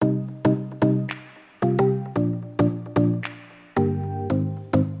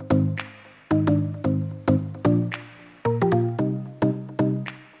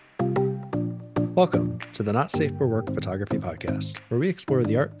Welcome to the Not Safe for Work Photography Podcast, where we explore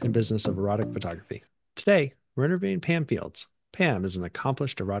the art and business of erotic photography. Today, we're interviewing Pam Fields. Pam is an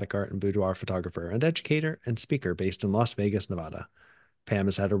accomplished erotic art and boudoir photographer and educator and speaker based in Las Vegas, Nevada. Pam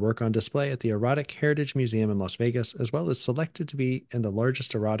has had her work on display at the Erotic Heritage Museum in Las Vegas, as well as selected to be in the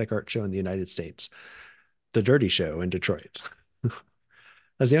largest erotic art show in the United States, the Dirty Show in Detroit.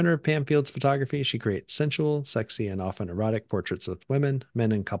 As the owner of Pam Fields Photography, she creates sensual, sexy, and often erotic portraits of women,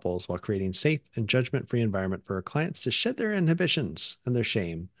 men, and couples while creating safe and judgment-free environment for her clients to shed their inhibitions and their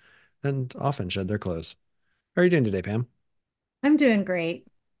shame, and often shed their clothes. How are you doing today, Pam? I'm doing great.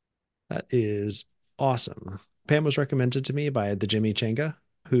 That is awesome. Pam was recommended to me by the Jimmy Changa,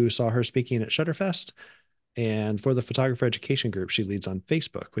 who saw her speaking at Shutterfest, and for the photographer education group she leads on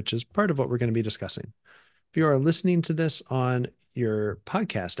Facebook, which is part of what we're going to be discussing. If you are listening to this on your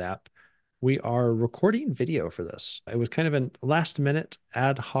podcast app, we are recording video for this. It was kind of a last minute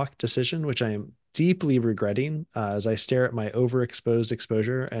ad hoc decision, which I am deeply regretting as I stare at my overexposed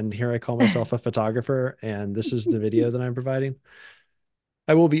exposure. And here I call myself a photographer, and this is the video that I'm providing.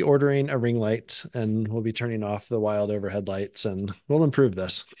 I will be ordering a ring light and we'll be turning off the wild overhead lights and we'll improve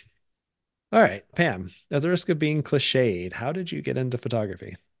this. All right, Pam, at the risk of being cliched, how did you get into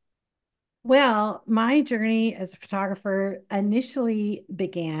photography? Well, my journey as a photographer initially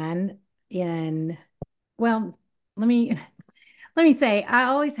began in, well, let me let me say, I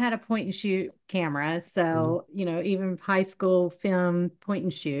always had a point and shoot camera. Mhm. So, even high school film point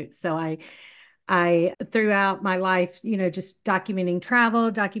and shoot. So I throughout my life, just documenting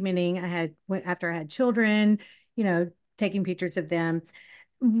travel, documenting after I had children, you know, taking pictures of them.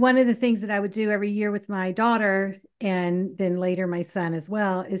 One of the things that I would do every year with my daughter and then later my son as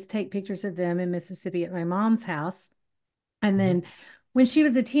well is take pictures of them in Mississippi at my mom's house. And Mhm. then when she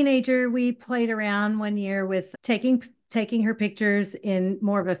was a teenager, we played around one year with taking her pictures in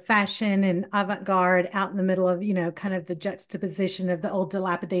more of a fashion and avant-garde out in the middle of, kind of the juxtaposition of the old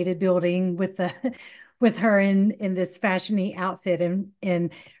dilapidated building with the with her in this fashiony outfit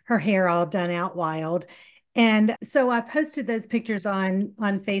and her hair all done out wild. And so I posted those pictures on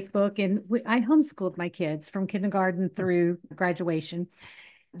Facebook, and I homeschooled my kids from kindergarten through graduation.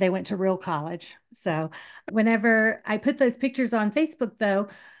 They went to real college. So whenever I put those pictures on Facebook, though,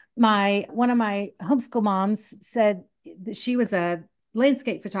 my one of my homeschool moms said that she was a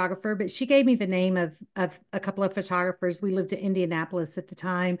landscape photographer, but she gave me the name of a couple of photographers. We lived in Indianapolis at the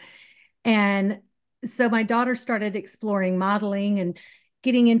time. And so my daughter started exploring modeling and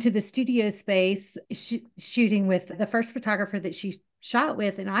getting into the studio space, shooting with the first photographer that she shot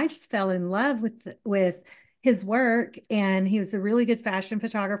with. And I just fell in love with his work. And he was a really good fashion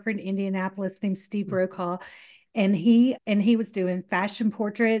photographer in Indianapolis named Steve Brokaw. And he was doing fashion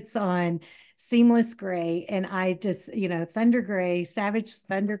portraits on seamless gray. And I just, thunder gray, savage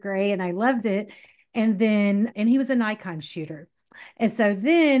thunder gray, and I loved it. And he was a Nikon shooter. And so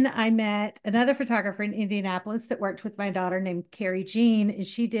then I met another photographer in Indianapolis that worked with my daughter named Carrie Jean, and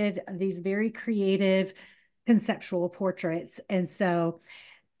she did these very creative conceptual portraits. And so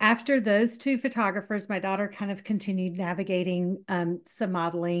after those two photographers, my daughter kind of continued navigating some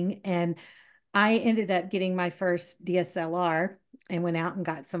modeling, and I ended up getting my first DSLR and went out and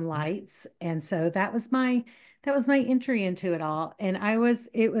got some lights. And so that was my entry into it all. And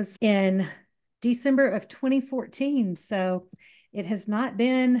it was in December of 2014. So it has not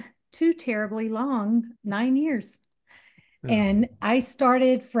been too terribly long, 9 years. Yeah. And I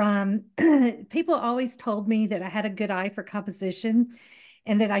started from people always told me that I had a good eye for composition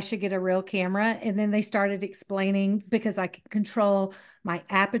and that I should get a real camera. And then they started explaining because I could control my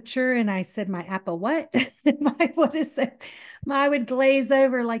aperture. And I said, my appa what? What is it? I would glaze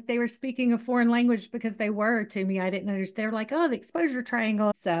over like they were speaking a foreign language because they were to me. I didn't understand. They were like, oh, the exposure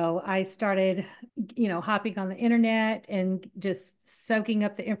triangle. So I started, hopping on the internet and just soaking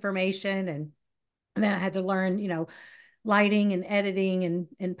up the information. And then I had to learn, lighting and editing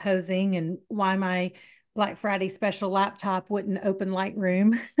and posing and why my Black Friday special laptop wouldn't open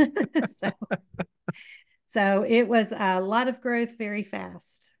Lightroom. so, so it was a lot of growth very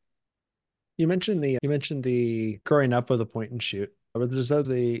fast. You mentioned the growing up with a point and shoot. But there's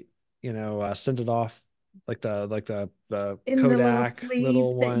the send it off like the In the little Kodak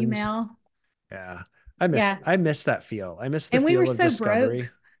little sleeve that you ones. mail. Yeah. I miss Yeah. I miss that feel. I miss the And we were feel of so broke. discovery.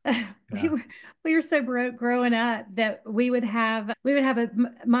 we Yeah. were we were so broke growing up that we would have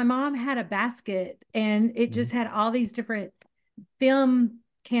my mom had a basket and it Mhm. just had all these different film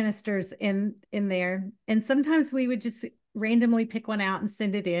canisters in there, and sometimes we would just randomly pick one out and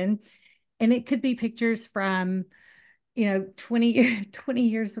send it in, and it could be pictures from 20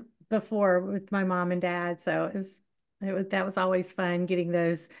 years before with my mom and dad. So that was always fun getting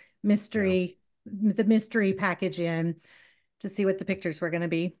those Yeah. mystery the mystery package in to see what the pictures were going to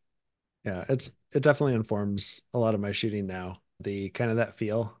be. Yeah, it definitely informs a lot of my shooting now. The kind of that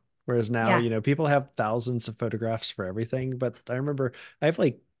feel. Whereas now, Yeah. people have thousands of photographs for everything, but I remember I have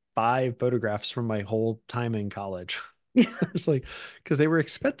like 5 photographs from my whole time in college. It's like because they were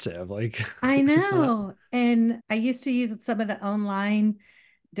expensive. Like I it's not. know. And I used to use some of the online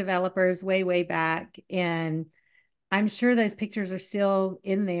developers way, way back. And I'm sure those pictures are still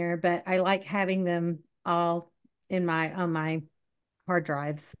in there, but I like having them all in my on my hard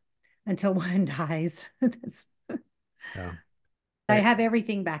drives until one dies. Yeah. I I, have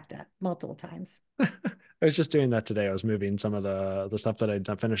everything backed up multiple times. I was just doing that today. I was moving some of the stuff that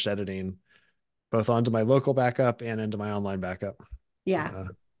I'd finished editing both onto my local backup and into my online backup. Yeah. Uh,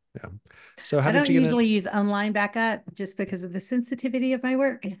 yeah. So how I did don't you get it? usually use online backup just because of the sensitivity of my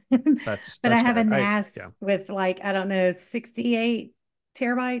work. But I That's have a fair. Yeah. NAS with like, I don't know, 68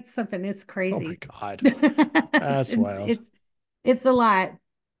 terabytes, something is Oh my crazy. God. it's, That's it's wild. it's it's a lot.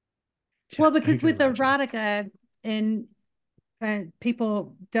 Yeah, Well, I because can with imagine. erotica, and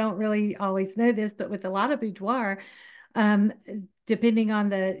people don't really always know this, but with a lot of boudoir, um, depending on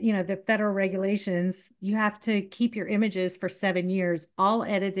the federal regulations, you have to keep your images for 7 years, all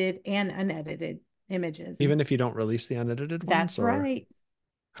edited and unedited images. Even if you don't release the unedited ones, That's or right.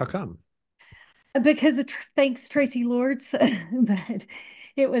 how come? Because of thanks Tracy Lords, but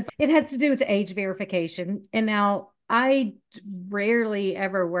it has to do with age verification. And now I rarely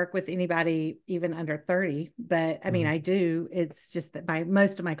ever work with anybody even under 30, but I mean Mhm. I do. It's just that my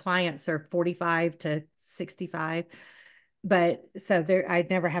most of my clients are 45 to 65. But so there I'd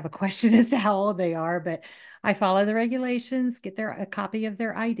never have a question as to how old they are, but I follow the regulations, get their a copy of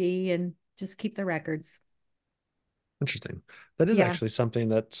their ID and just keep the records. Interesting. That is Yeah. actually something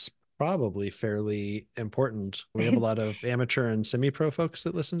that's probably fairly important. We have a lot of amateur and semi-pro folks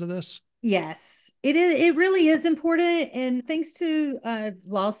that listen to this. Yes, it is. It really is important, and thanks to a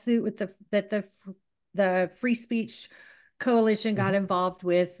lawsuit with the free speech coalition got Mhm. involved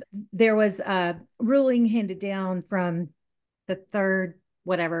with, there was a ruling handed down from the third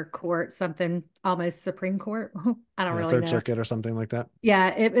whatever court, something almost Supreme Court. I don't Yeah, really Third know. Circuit or something like that.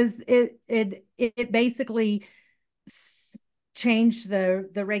 Yeah, it basically changed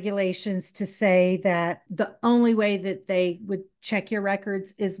the regulations to say that the only way that they would check your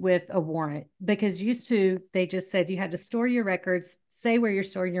records is with a warrant, because used to they just said you had to store your records, say where you're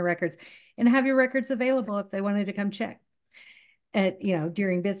storing your records, and have your records available if they wanted to come check at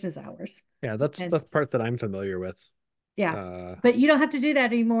during business hours. Yeah, that's And the part that I'm familiar with. yeah, Uh, but you don't have to do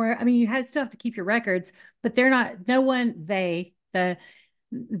that anymore. I mean, still have to keep your records, but they're not. No one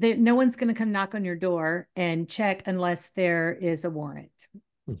no one's going to come knock on your door and check unless there is a warrant.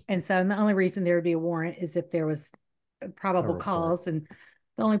 hmm, And so the only reason there would be a warrant is if there was a probable report. cause. And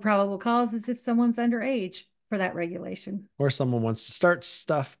the only probable cause is if someone's underage for that regulation. Or someone wants to start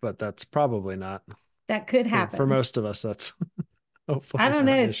stuff, but that's probably not That could for happen. most of us. That's I hopefully don't not an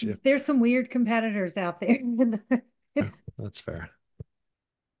know. issue. There's some weird competitors out there. Yeah, that's fair.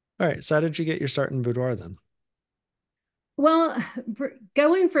 All right. So how did you get your start in boudoir then? Well,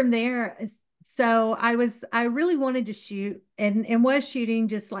 going from there, so I really wanted to shoot and was shooting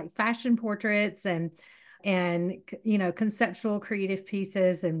just like fashion portraits and conceptual creative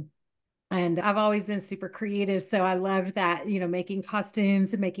pieces, and I've always been super creative, so I loved that, making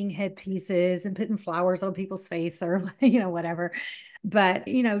costumes and making headpieces and putting flowers on people's face or whatever. But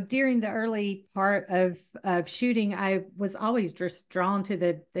during the early part of shooting, I was always just drawn to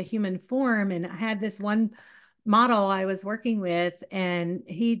the human form, and I had this one model I was working with, and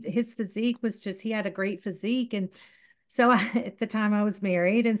his physique was just, he had a great physique. And so at the time I was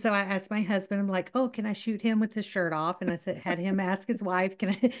married, and so I asked my husband, I'm like, "Oh, can I shoot him with his shirt off?" And I said, had him ask his wife,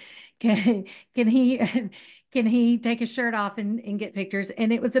 can can he can he take his shirt off and get pictures?"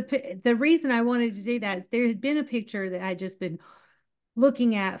 And it was the reason I wanted to do that is there had been a picture that I'd just been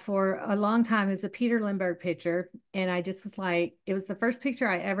looking at for a long time, is a Peter Lindbergh picture. And I just was like, it was the first picture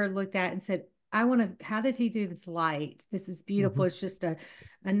I ever looked at and said, I want to, how did he do this light? This is beautiful. Mhm. It's just a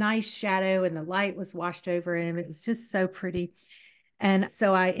nice shadow, and the light was washed over him. It was just so pretty. And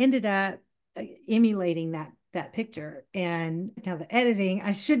so I ended up emulating that picture. And now the editing,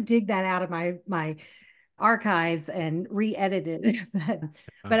 I should dig that out of my archives and re-edit it.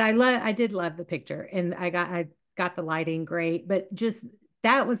 but I did love the picture, and I got the lighting great, but just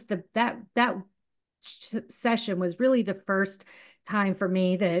that was that session was really the first time for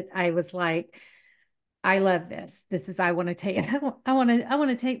me that I was like, I love this. This is, I want to take I want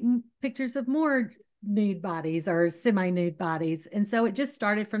to take pictures of more nude bodies or semi-nude bodies. And so it just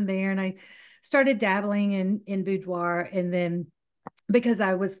started from there, and I started dabbling in boudoir. And then because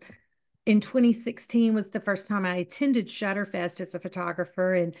I was in 2016 was the first time I attended Shutterfest as a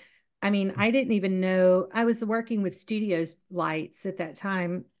photographer. And I mean, I didn't even know I was working with studio lights at that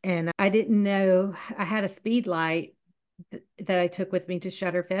time. And I didn't know I had a speed light that I took with me to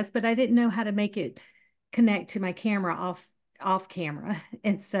Shutterfest, but I didn't know how to make it connect to my camera off camera.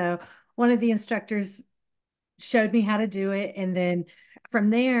 And so one of the instructors showed me how to do it. And then from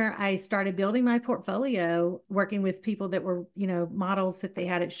there, I started building my portfolio, working with people that were, models that they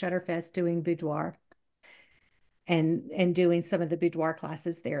had at Shutterfest doing boudoir and doing some of the boudoir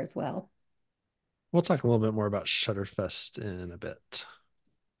classes there as well. We'll talk a little bit more about Shutterfest in a bit.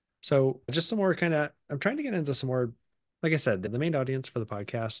 So, just some more kind of, I'm trying to get into some more, like I said, the main audience for the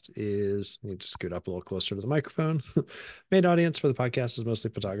podcast is, let me just scoot up a little closer to the microphone. Main audience for the podcast is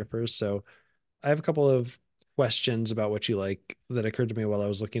mostly photographers. So, I have a couple of questions about what you like that occurred to me while I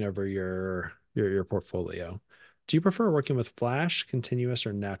was looking over your portfolio. Do you prefer working with flash, continuous,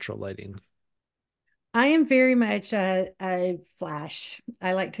 or natural lighting? I am very much a flash.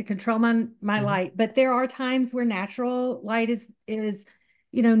 I like to control my Mhm. light, but there are times where natural light is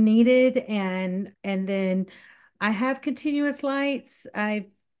needed, and then I have continuous lights. I've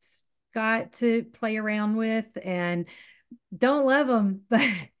got to play around with and don't love them,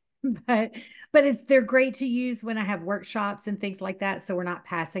 but they're great to use when I have workshops and things like that. So we're not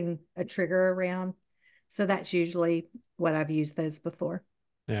passing a trigger around. So that's usually what I've used those before.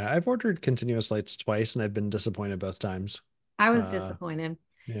 Yeah, I've ordered continuous lights twice and I've been disappointed both times. I was Uh, disappointed.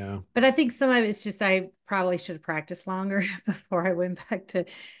 yeah. But I think some of it's just I probably should have practiced longer before I went back to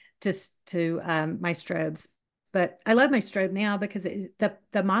my strobes. But I love my strobe now because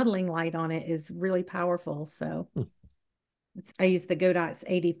the modeling light on it is really powerful. So Hmm. I use the Godot's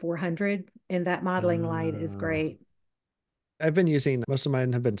 8400, and that modeling light is Uh, great. I've been using most of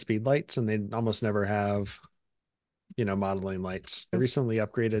mine have been speed lights and they almost never have, modeling lights. I recently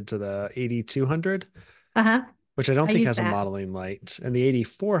upgraded to the 8200, Uh-huh. which I don't I think use has a that. modeling light, and the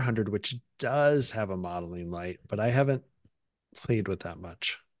 8400, which does have a modeling light, but I haven't played with that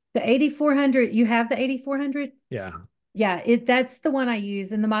much. The 8400, you have the 8400? Yeah. Yeah, that's the one I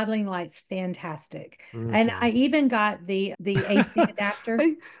use, and the modeling light's fantastic. And Okay. I even got the AC adapter.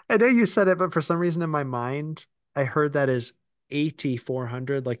 I I know you said it, but for some reason in my mind, I heard that as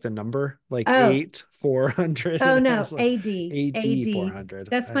 8400, like the number, like Oh, 8400, oh and I no, was like AD, AD AD. 400.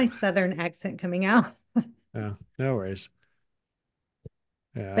 That's my southern accent coming out. Yeah, no worries.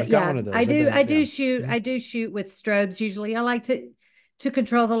 Yeah, But I've got yeah, one of I those. I've do I been, yeah. do shoot Mhm. I do shoot with strobes usually. I like to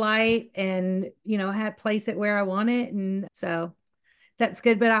control the light and have place it where I want it, and so that's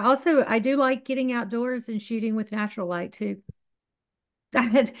good. But I do like getting outdoors and shooting with natural light too.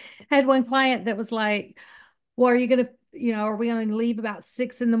 I had one client that was like, well, are you gonna, are we gonna leave about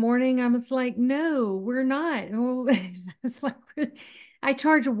 6 in the morning? I was like, no, we're not. It's like I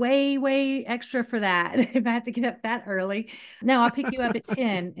charge way, way extra for that if I have to get up that early. No, I'll pick you up at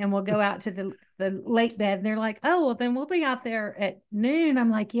 10 and we'll go out to the lake bed. And they're like, oh, well, then we'll be out there at noon.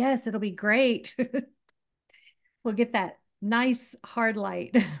 I'm like, yes, it'll be great. We'll get that nice hard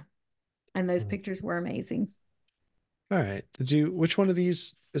light. And those pictures were amazing. All right. Which one of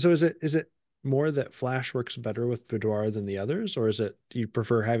these? So is it more that Flash works better with Boudoir than the others, or is it, do you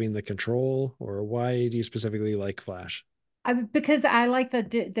prefer having the control, or why do you specifically like Flash? Because I like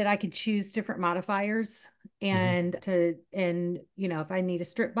that I can choose different modifiers Hmm. and if I need a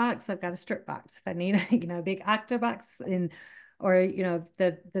strip box, I've got a strip box. If I need a big octa box and or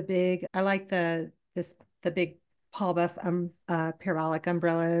the big I like the big Paul Buff parabolic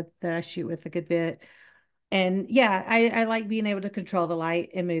umbrella that I shoot with a good bit. And yeah, I like being able to control the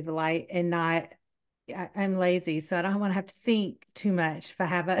light and move the light and not I'm lazy, so I don't want to have to think too much if I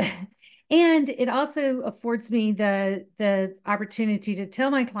have a and it also affords me the opportunity to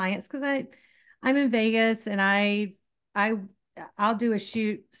tell my clients because I'm in Vegas and I I'll do a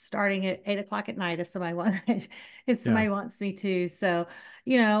shoot starting at 8 o'clock at night if somebody wants if Yeah. somebody wants me to. So,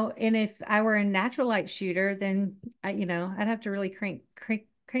 and if I were a natural light shooter, then I'd have to really crank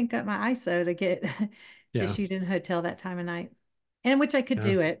up my ISO to get to Yeah. shoot in a hotel that time of night. And which I could Yeah.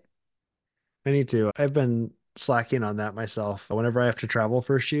 do it. I need to. I've been slacking on that myself. Whenever I have to travel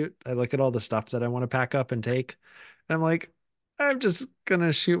for a shoot, I look at all the stuff that I want to pack up and take, and I'm like, I'm just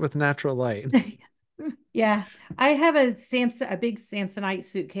gonna shoot with natural light. Yeah, I have a big Samsonite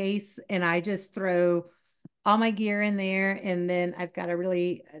suitcase, and I just throw all my gear in there, and then I've got a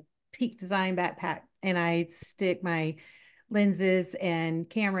really peak design backpack, and I stick my lenses and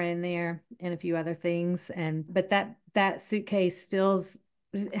camera in there, and a few other things. And but that suitcase feels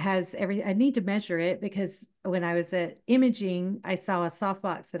has everything. I need to measure it because when I was at imaging, I saw a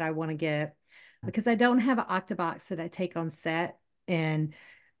softbox that I want to get because I don't have an octabox that I take on set, and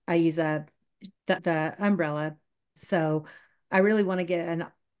I use the umbrella. So I really want to get an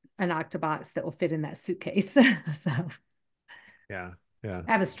octabox that will fit in that suitcase. So Yeah. Yeah.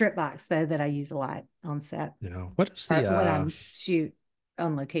 I have a strip box though that I use a lot on set What is or the when I'm shoot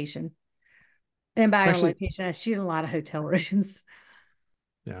on location. And by on actually, location, I shoot in a lot of hotel rooms.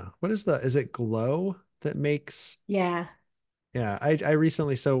 yeah. What is the is it Glow that makes Yeah, yeah, I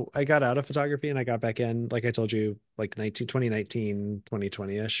recently so I got out of photography and I got back in, like I told you, like 2019,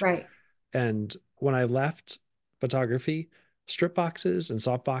 2020-ish. right. And when I left photography, strip boxes and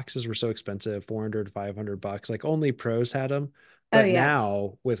soft boxes were so expensive, 400, $500. Like only pros had them. Oh But yeah.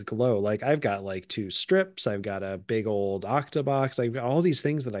 now with Glow, like I've got like two strips, I've got a big old octabox, I've got all these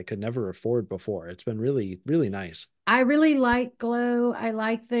things that I could never afford before. It's been really, really nice. I really like Glow. I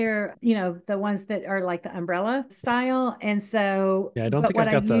like their, the ones that are like the umbrella style. And so, Yeah, I don't but think what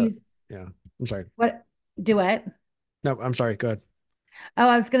I've I got the, use, yeah, I'm sorry. what do it? No, I'm sorry. Go ahead. Oh,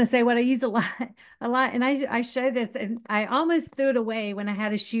 I was going to say what I use a lot, and I show this, and I almost threw it away when I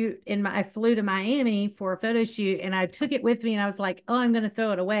had a shoot I flew to Miami for a photo shoot, and I took it with me, and I was like, oh, I'm going to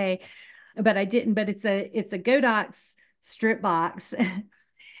throw it away, but I didn't. But it's a Godox strip box,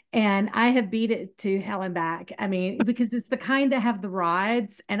 and I have beat it to hell and back. I mean, because it's the kind that have the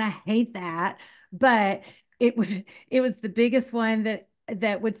rods, and I hate that. But it was the biggest one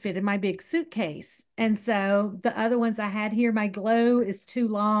that would fit in my big suitcase. And so the other ones I had here, my Glow is too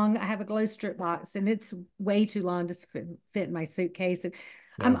long. I have a Glow strip box, and it's way too long to fit in my suitcase. And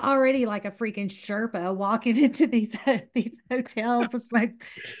I'm Yeah. already like a freaking Sherpa walking into these hotels with my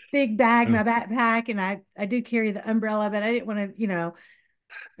big bag, Yeah. my backpack, and I do carry the umbrella, but I didn't want Yeah.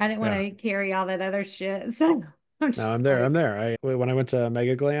 to carry all that other shit. So I'm No, just I'm there. I'm like, there. When I went to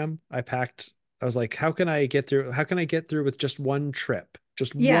Mega Glam, I packed, I was like, how can I get through with just one trip?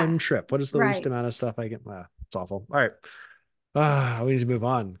 Just yeah, one trip. What is the least right. amount of stuff I can? It's awful. All right. We need to move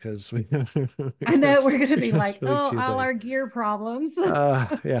on because I know we're gonna we be got like, really oh, too all late. our gear problems.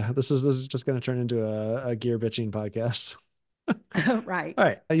 Yeah, this is just going to turn into a gear bitching podcast. Right. All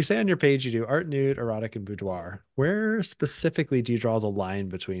right. You say on your page you do art, nude, erotic, and boudoir. Where specifically do you draw the line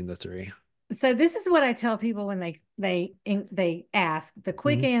between the three? So this is what I tell people when they ask. The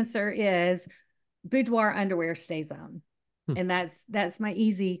quick Mhm. answer is boudoir underwear stays on, Hmm. and that's my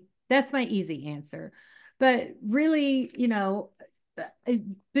easy answer. But really,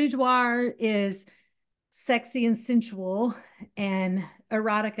 boudoir is sexy and sensual, and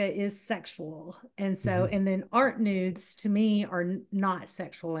erotica is sexual. And so, Mhm. and then art nudes to me are not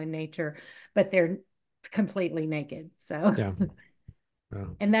sexual in nature, but they're completely naked. So, Yeah.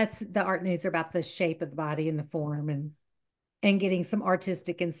 Oh, and that's the art nudes are about the shape of the body and the form, and getting some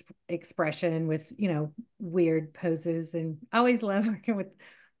artistic expression with weird poses. And I always love working with yeah.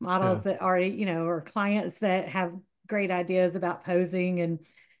 models that already or clients that have great ideas about posing, and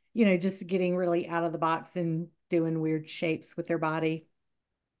just getting really out of the box and doing weird shapes with their body.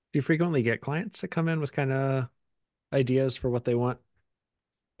 Do you frequently get clients that come in with kind of ideas for what they want?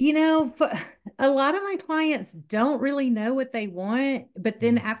 A lot of my clients don't really know what they want, but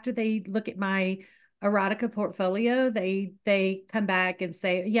then Mm. after they look at my erotica portfolio, they come back and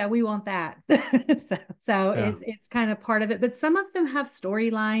say, "Yeah, we want that." So Yeah. it's kind of part of it. But some of them have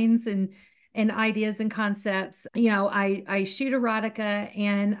storylines and ideas and concepts. I shoot erotica,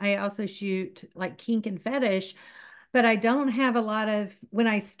 and I also shoot like kink and fetish, but I don't have a lot of when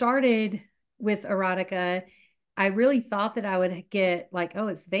I started with erotica. I really thought that I would get like, oh,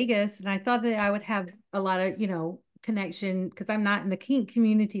 it's Vegas. And I thought that I would have a lot of, connection because I'm not in the kink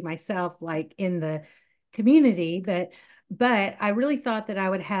community myself, like in the community, but I really thought that I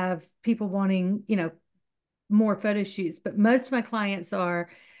would have people wanting, more photo shoots. But most of my clients are,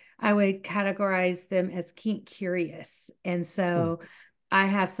 I would categorize them as kink curious. And Hmm. so I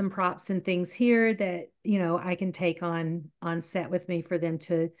have some props and things here that, I can take on set with me for them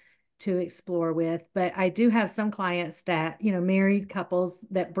to explore with. But I do have some clients that, married couples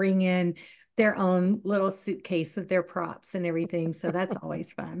that bring in their own little suitcase of their props and everything. So that's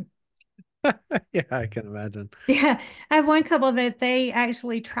always fun. Yeah, I can imagine. Yeah, I have one couple that they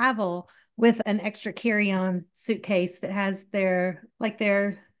actually travel with an extra carry-on suitcase that has their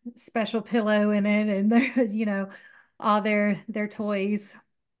special pillow in it, and their all their toys.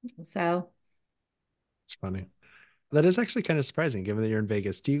 So It's funny. That is actually kind of surprising given that you're in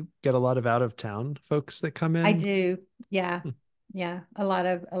Vegas. Do you get a lot of out of town folks that come I in? do. Yeah. Hmm, Yeah, a lot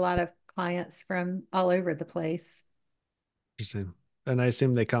of clients from all over the place. interesting. And I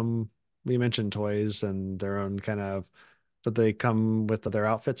assume they come, you mentioned toys and their own kind of, but they come with their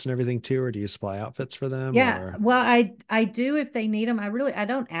outfits and everything too, or do you supply outfits for them Yeah, or? well, I do if they need them. I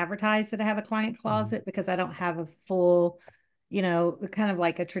don't advertise that I have a client Mhm. closet because I don't have a full kind of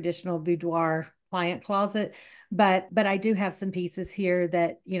like a traditional boudoir client closet. But I do have some pieces here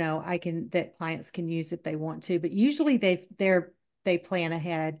that, that clients can use if they want to. But usually they plan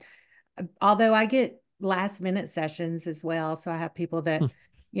ahead. Although I get last minute sessions as well. So I have people Hmm.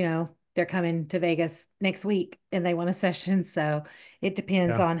 that, they're coming to Vegas next week and they want a session. So it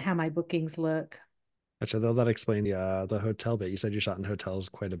depends Yeah. on how my bookings look. Actually, though that explain the hotel bit. You said you shot in hotels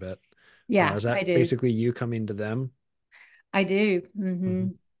quite a bit. Yeah, Is I that do. basically you coming to them? I do. Hmm.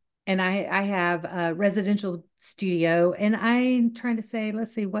 And I have a residential studio, and I'm trying to say,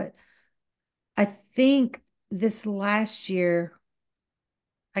 let's see what I think this last year,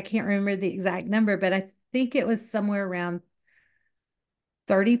 I can't remember the exact number, but I think it was somewhere around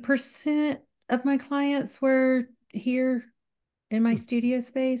 30% of my clients were here in my Hmm. studio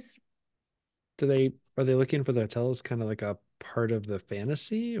space. Are they looking for the hotel as kind of like a part of the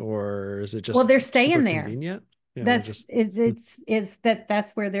fantasy, or is it Well, just they're super staying there. convenient? Yeah, they're That's just it, hmm. it's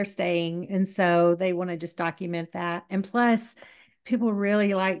that's where they're staying, and so they want to just document that. And plus, people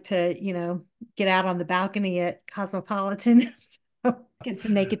really like to get out on the balcony at Cosmopolitan, so get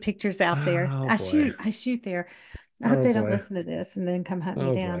some naked pictures out there. Oh I boy. shoot, I shoot there. I hope Oh they don't boy. listen to this and then come hunt me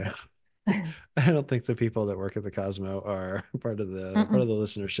Oh down. boy. But I don't think the people that work at the Cosmo are part of the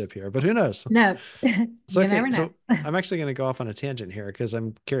listenership here, but who knows? no, So you okay, never know. so I'm actually going to go off on a tangent here because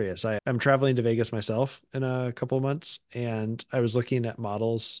I'm curious. I'm traveling to Vegas myself in a couple of months, and I was looking at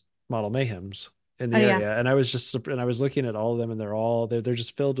model mayhems in Oh the yeah, area, and I was looking at all of them, and they're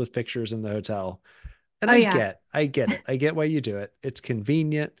just filled with pictures in the hotel. And oh yeah, I get it. I get why you do it. It's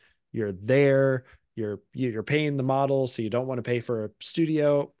convenient. You're there. You're paying the model, so you don't want to pay for a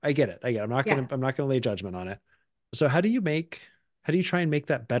studio. I get it. I get it. yeah. I'm not gonna lay judgment on it. So how do you try and make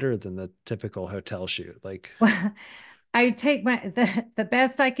that better than the typical hotel shoot? Like, Well, I take the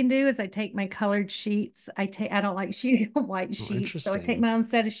best I can do is I take my colored sheets. I don't like shooting on white oh, sheets, so I take interesting. my own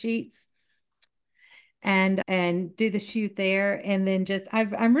set of sheets and do the shoot there, and then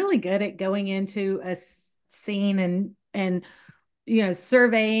I'm really good at going into a scene and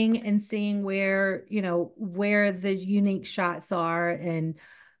surveying and seeing where the unique shots are, and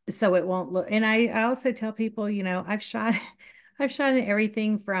so it won't look. And I also tell people, I've shot in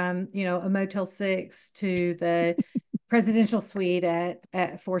everything from, a Motel 6 to the presidential suite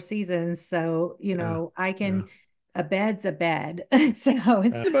at Four Seasons. So, Yeah. I Yeah. can, a bed's a bed. So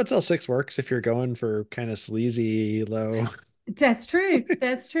it's Hotel 6 works if you're going for kind of sleazy low. That's true.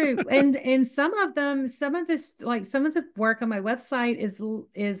 That's true. And some of this, like some of the work on my website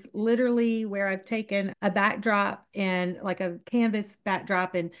is literally where I've taken a backdrop and like a canvas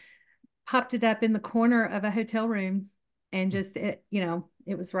backdrop and popped it up in the corner of a hotel room, and just it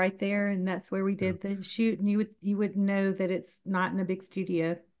was right there, and that's where we Yeah. did the shoot, and you wouldn't know that it's not in a big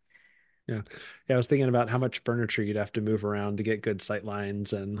studio. Yeah. Yeah. I was thinking about how much furniture you'd have to move around to get good sight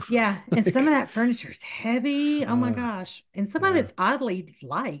lines and Yeah, and some of like, that furniture is heavy. Oh my uh, gosh. And some of yeah. it's oddly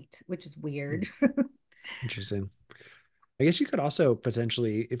light, which is Hmm. weird. Interesting. I guess you could also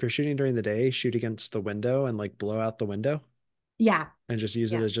potentially, if you're shooting during the day, shoot against the window and like blow out the window Yeah. and just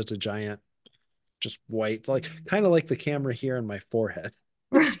use it Yeah. as just a giant, just white, like kind of like the camera here on my forehead.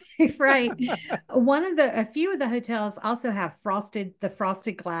 Right, right. A few of the hotels also have the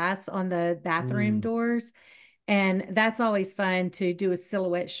frosted glass on the bathroom Mm, doors. And that's always fun to do a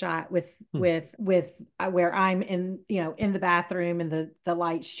silhouette shot hmm, where I'm in the bathroom and the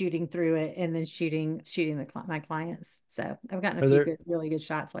light shooting through it, and then shooting my clients. So I've gotten a Are few there good, really good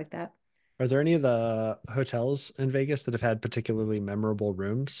shots like that. are there any of the hotels in Vegas that have had particularly memorable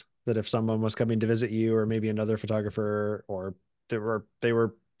rooms that if someone was coming to visit you or maybe another photographer or they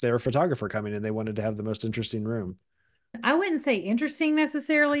were a photographer coming and they wanted to have the most interesting room? I wouldn't say interesting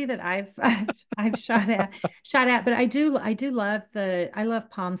necessarily that I've shot at, but I do love I love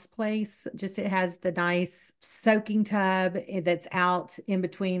Palm's Place. Just it has the nice soaking tub that's out in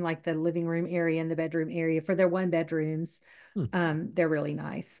between like the living room area and the bedroom area for their one bedrooms. Hmm, They're really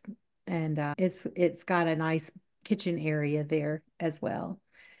nice, and it's got a nice kitchen area there as well.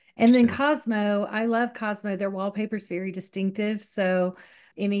 And then interesting. Cosmo, I love Cosmo. Their wallpaper is very distinctive. So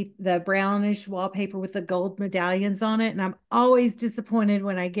the brownish wallpaper with the gold medallions on it. And I'm always disappointed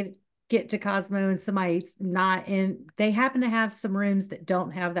when I get to Cosmo and somebody's not in. They happen to have some rooms that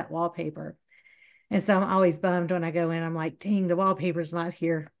don't have that wallpaper. And so I'm always bummed when I go in. I'm like, dang, the wallpaper's not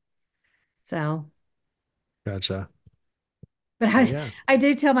here. So, Gotcha. but Well, I, yeah. I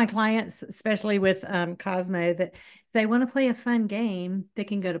do tell my clients, especially with Cosmo, that if they want to play a fun game, they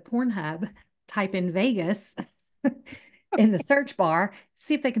can go to Pornhub, type in Vegas in the search bar,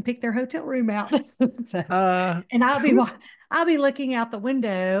 see if they can pick their hotel room out. So, Uh, and who's I'll be looking out the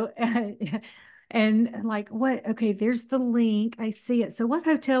window And I'm like, what? Okay, there's the link. I see it. So what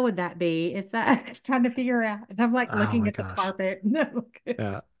hotel would that be? It's that I was trying to figure out. And I'm like Oh looking my at the gosh. carpet. No.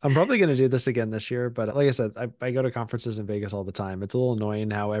 Yeah, I'm probably going to do this again this year, but like I said, I go to conferences in Vegas all the time. It's a little annoying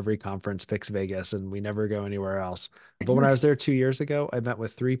how every conference picks Vegas and we never go anywhere else. But when I was there 2 years ago, I met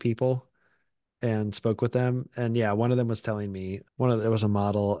with three people and spoke with them. And yeah, one of them was telling me it was a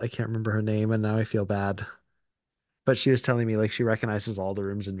model. I can't remember her name, and now I feel bad. But she was telling me like she recognizes all the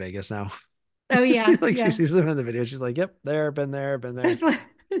rooms in Vegas now. Oh She yeah, like she yeah. sees them in the video. She's like, "Yep, there, been there, been there." That's what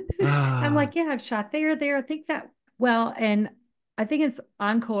I'm Ah, like, yeah, I've shot there, there. I think that well, and I think it's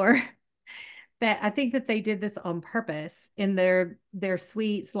Encore that I think that they did this on purpose in their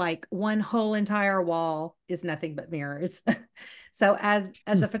suites, like one whole entire wall is nothing but mirrors. So as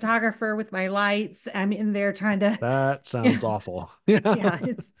a photographer with my lights, I'm in there trying to, that you know, sounds awful. Yeah. yeah,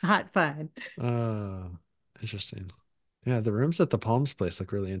 it's not fun. Uh, interesting. Yeah, the rooms at the Palms place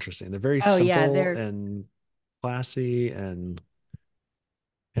look really interesting. They're very Oh yeah, simple they're and classy and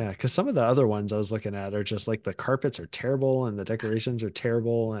yeah, because some of the other ones I was looking at are just like the carpets are terrible and the decorations are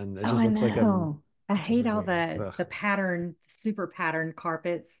terrible and it oh, just I looks like know. I just hate looks all like the ugh. pattern, super patterned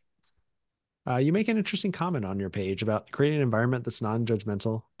carpets. You make an interesting comment on your page about creating an environment that's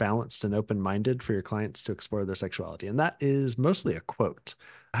non-judgmental, balanced, and open-minded for your clients to explore their sexuality. And that is mostly a quote.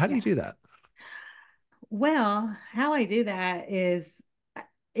 How do you Yeah. do that? Well, how I do that is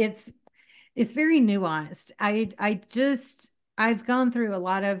it's it's very nuanced. I've gone through a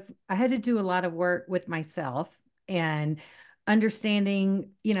lot of I had to do a lot of work with myself and understanding,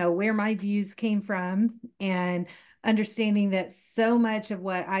 where my views came from and understanding that so much of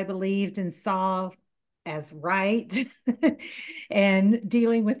what I believed and saw as right and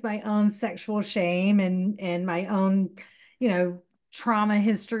dealing with my own sexual shame and my own, you know, trauma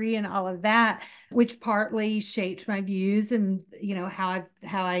history and all of that, which partly shaped my views and, how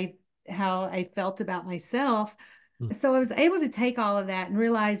I felt about myself. Mm, So I was able to take all of that and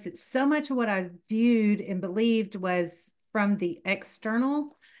realize that so much of what I viewed and believed was from the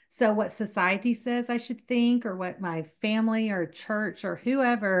external. So what society says I should think, or what my family or church or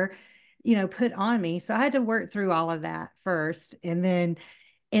whoever, put on me. So I had to work through all of that first, and then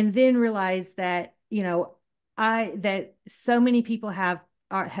realize that, I that so many people have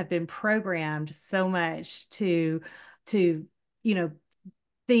been programmed so much to you know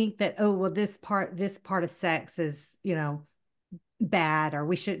think that, oh well, this part of sex is, bad, or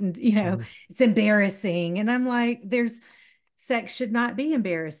we shouldn't, mhm, it's embarrassing. And I'm like, there's sex should not be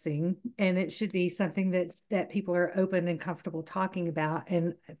embarrassing, and it should be something that people are open and comfortable talking about.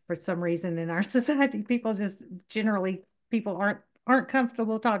 And for some reason in our society, people aren't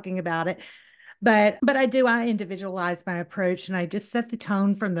comfortable talking about it. But I individualize my approach, and I just set the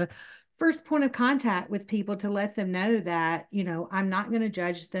tone from the first point of contact with people to let them know that, I'm not going to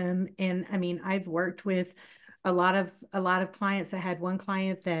judge them. And I mean, I've worked with a lot of clients. I had one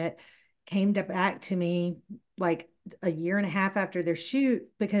client that back to me like a year and a half after their shoot,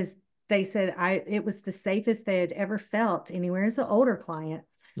 because they said it was the safest they had ever felt anywhere. It's an older client.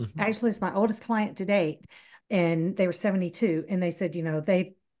 mhm. Actually, it's my oldest client to date, and they were 72. And they said,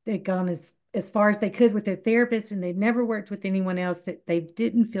 they've gone as far as they could with their therapist, and they'd never worked with anyone else that they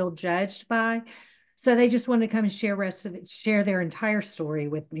didn't feel judged by. So they just wanted to come and share their entire story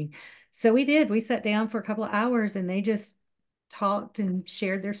with me. So we did. We sat down for a couple of hours, and they just talked and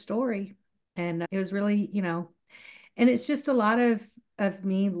shared their story. And it was really, and it's just a lot of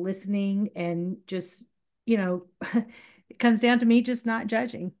me listening and just, it comes down to me just not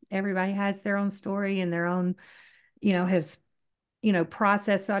judging. Everybody has their own story and their own, has,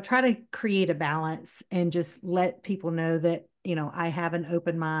 process. So I try to create a balance and just let people know that, I have an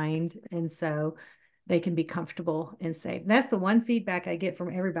open mind. And so they can be comfortable and safe. That's the one feedback I get from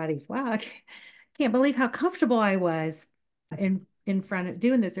everybody is, wow, I can't believe how comfortable I was in front of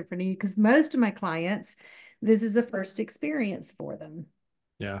doing this in front of you. Because most of my clients, this is a first experience for them.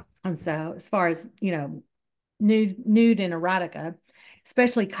 Yeah, And so as far as, nude and erotica,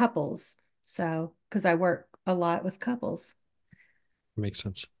 especially couples. So because I work a lot with couples. makes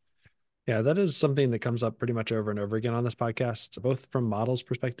sense. Yeah, that is something that comes up pretty much over and over again on this podcast, both from models'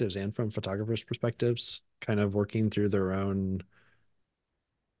 perspectives and from photographers' perspectives, kind of working through their own.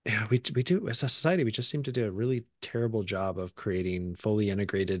 Yeah, we do as a society, we just seem to do a really terrible job of creating fully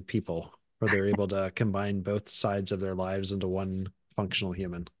integrated people where they're able to combine both sides of their lives into one functional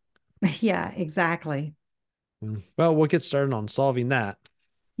human. Yeah, exactly. Well, we'll get started on solving that.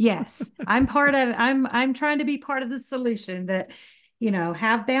 Yes, I'm trying to be part of the solution that,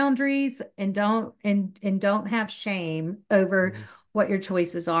 have boundaries and don't have shame over Mhm. what your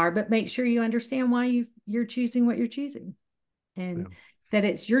choices are, but make sure you understand why you're choosing what you're choosing. Yeah. And that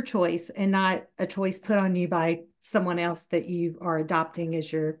it's your choice and not a choice put on you by someone else that you are adopting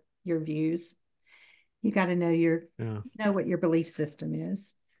as your views. You got to Yeah. know what your belief system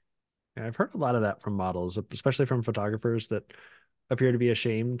is. Yeah, I've heard a lot of that from models, especially from photographers that appear to be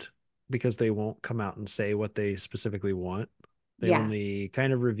ashamed because they won't come out and say what they specifically want. They Yeah. only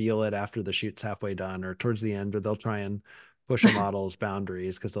kind of reveal it after the shoot's halfway done or towards the end, or they'll try and push a model's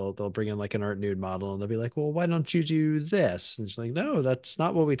boundaries because they'll bring in like an art nude model and they'll be like, "Well, why don't you do this?" And it's like, "No, that's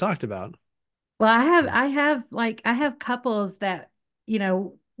not what we talked about." Well, So, I have couples that,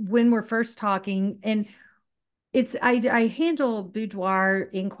 when we're first talking, and I handle boudoir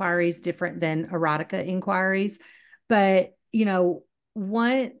inquiries different than erotica inquiries, but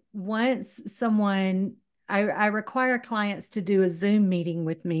once someone I require clients to do a Zoom meeting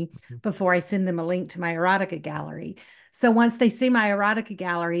with me before I send them a link to my erotica gallery. So once they see my erotica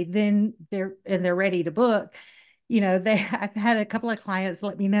gallery, then they're ready to book. I've had a couple of clients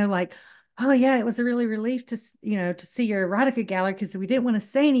let me know, like, oh yeah, it was a really relief to see your erotica gallery because we didn't want to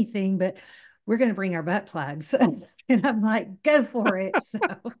say anything, but we're going to bring our butt plugs. And I'm like, go for it. So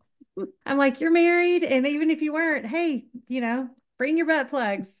I'm like, you're married. And even if you weren't, hey, bring your butt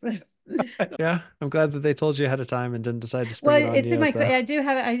plugs. yeah, I'm glad that they told you ahead of time and didn't decide to spring Well, it on it's you in at my, the. I do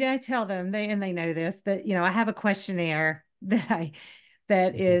have, I tell them, and they know this, that, I have a questionnaire that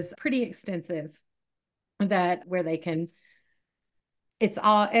Mhm. is pretty extensive, that where they can, it's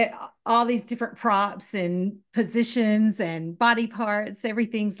all these different props and positions and body parts,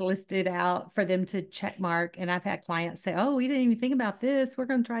 everything's listed out for them to check mark. And I've had clients say, oh, we didn't even think about this, we're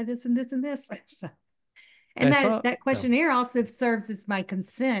going to try this and this and this. So, I and saw. that Oh. questionnaire also serves as my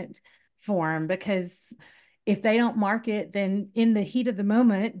consent form, because if they don't mark it, then in the heat of the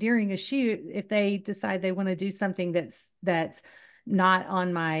moment during a shoot, if they decide they want to do something that's not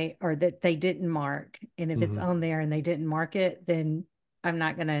on my, or that they didn't mark, and if it's Mhm. on there and they didn't mark it, then I'm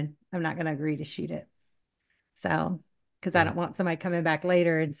not gonna agree to shoot it. So, because I Yeah. don't want somebody coming back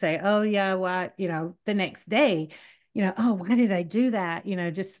later and say, oh yeah, what, the next day, oh, why did I do that?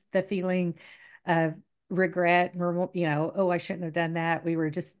 Just the feeling of regret, or, oh, I shouldn't have done that. We were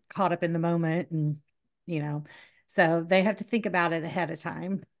just caught up in the moment. And, you know, so they have to think about it ahead of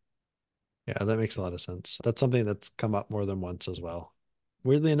time. Yeah, that makes a lot of sense. That's something that's come up more than once as well.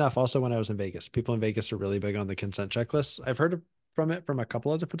 Weirdly enough, also when I was in Vegas, people in Vegas are really big on the consent checklist. I've heard from it from a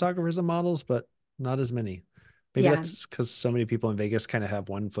couple of the photographers and models, but not as many. Maybe Yeah. that's because so many people in Vegas kind of have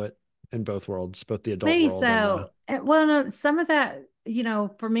one foot in both worlds, both the adult Maybe world and the. so. Well, no, some of that,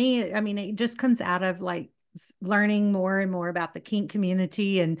 for me, I mean, it just comes out of like learning more and more about the kink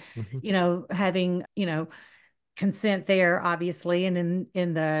community, and, Mhm. having, consent there, obviously. And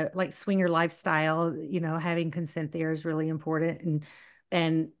in the like swinger lifestyle, having consent there is really important.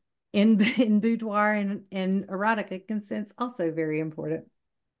 And in boudoir and erotica, consent's also very important.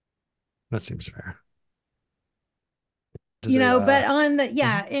 That seems fair. Did it, But on the, mhm.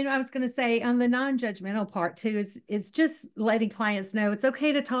 yeah, and I was going to say, on the non-judgmental part too, is just letting clients know it's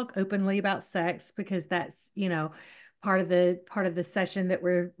okay to talk openly about sex, because that's, part of the session that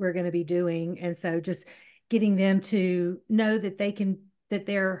we're going to be doing. And so just getting them to know that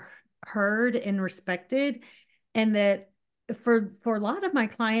they're heard and respected, and that for a lot of my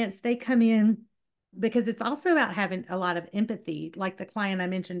clients, they come in because it's also about having a lot of empathy, like the client I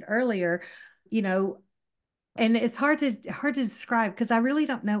mentioned earlier. you know and it's hard to describe, because I really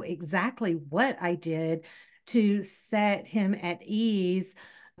don't know exactly what I did to set him at ease,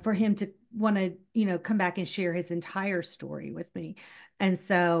 for him to want to, come back and share his entire story with me. And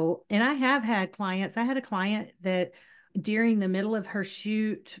so, and I had a client that during the middle of her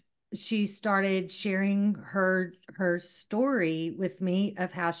shoot, she started sharing her story with me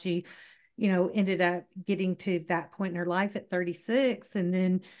of how she, ended up getting to that point in her life at 36. And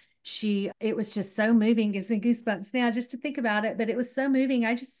then it was just so moving, gives me goosebumps now just to think about it, but it was so moving.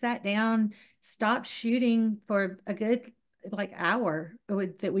 I just sat down, stopped shooting for a good like hour,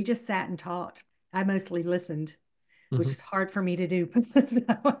 that we just sat and talked. I mostly listened, which Mhm. is hard for me to do. So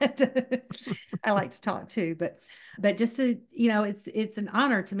I like to talk too, but just to, it's an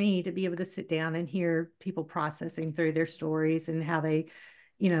honor to me to be able to sit down and hear people processing through their stories, and how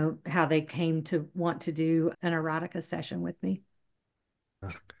they came to want to do an erotica session with me.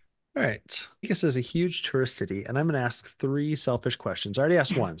 All right. Vegas is a huge tourist city, and I'm going to ask three selfish questions. I already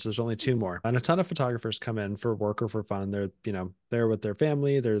asked one, so there's only two more. And a ton of photographers come in for work or for fun. They're, there with their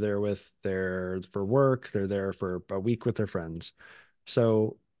family, they're there with their for work, they're there for a week with their friends.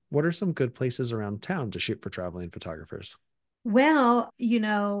 So, what are some good places around town to shoot for traveling photographers? Well,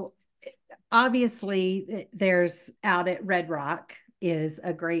 obviously there's out at Red Rock is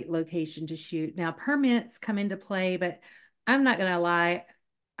a great location to shoot. Now permits come into play, but I'm not gonna lie,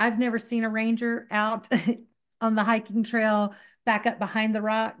 I've never seen a ranger out on the hiking trail back up behind the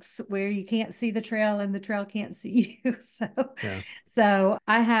rocks where you can't see the trail and the trail can't see you. Yeah. So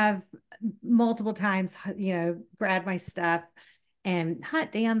I have multiple times, grabbed my stuff and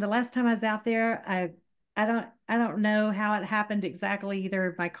hot damn, the last time I was out there, I don't know how it happened exactly.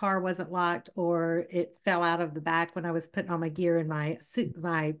 Either my car wasn't locked or it fell out of the back when I was putting on my gear in my suit,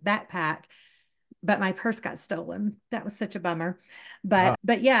 my backpack, but my purse got stolen. That was such a bummer. Wow.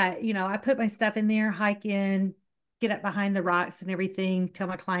 But yeah, I put my stuff in there, hike in, get up behind the rocks and everything, tell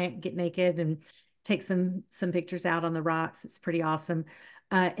my client get naked and take some pictures out on the rocks. It's pretty awesome.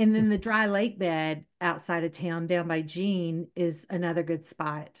 And then the dry lake bed outside of town down by Jean is another good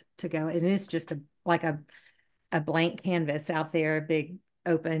spot to go. And it's just like a blank canvas out there, a big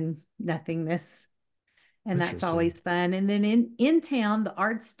open nothingness, and that's Interesting. always fun. And then in town, the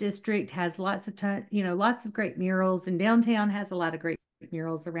arts district has lots of great murals, and downtown has a lot of great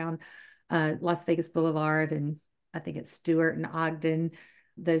murals around Las Vegas Boulevard, and I think it's Stewart and Ogden,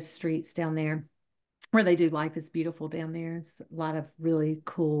 those streets down there where they do Life is Beautiful down there. It's a lot of really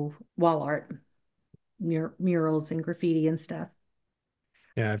cool wall art murals and graffiti and stuff.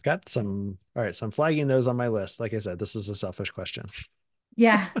 Yeah, I've got some. All right, so I'm flagging those on my list. Like I said, this is a selfish question.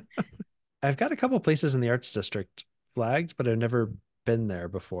 Yeah, I've got a couple places in the arts district flagged, but I've never been there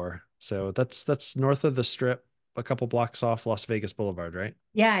before. So that's north of the strip, a couple blocks off Las Vegas Boulevard, right?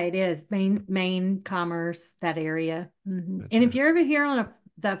 yeah, it is main commerce, that area. And if Gotcha. you're ever here on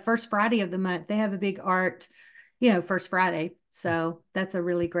the first Friday of the month, they have a big art, first Friday. So that's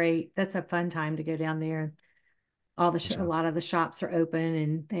a fun time to go down there. A Gotcha. lot of the shops are open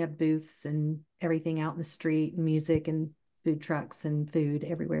and they have booths and everything out in the street, and music and food trucks and food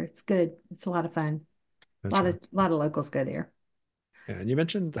everywhere. It's good. It's a lot of fun. Gotcha. A lot of locals go there. Yeah, and you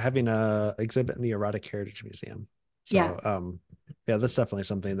mentioned having a exhibit in the Erotic Heritage Museum. Yeah, So, yeah, that's definitely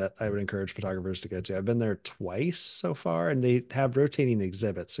something that I would encourage photographers to go to. I've been there twice so far, and they have rotating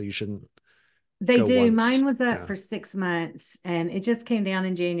exhibits, so you shouldn't they go do. Mine once. was up Yeah, for 6 months and it just came down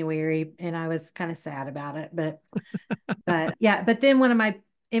in January, and I was kind of sad about it. But yeah, but then one of my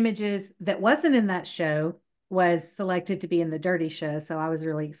images that wasn't in that show was selected to be in the Dirty Show. So I was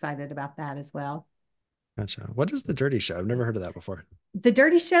really excited about that as well. gotcha. What is the Dirty Show? I've never heard of that before. The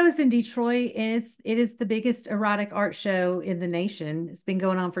Dirty Show is in Detroit, and it is the biggest erotic art show in the nation. It's been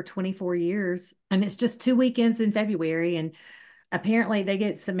going on for 24 years, and it's just 2 weekends in February. And apparently, they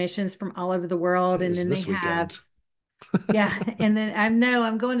get submissions from all over the world, It and is then they this have weekend. yeah. And then I know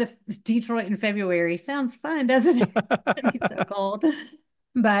I'm going to Detroit in February. Sounds fun, doesn't it? It'd be so cold.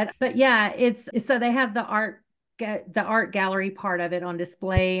 But yeah, it's so they have the art gallery part of it on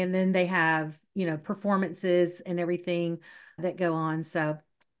display, and then they have performances and everything that go on. So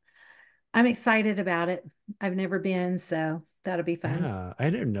I'm excited about it. I've never been, so that'll be fun. Yeah, I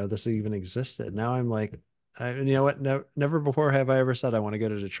didn't know this even existed. Now I'm like, you know what? No, never before have I ever said I want to go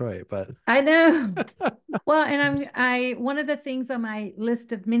to Detroit, but I know. Well, and I one of the things on my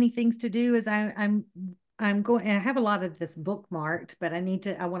list of many things to do is I'm going, and I have a lot of this bookmarked, but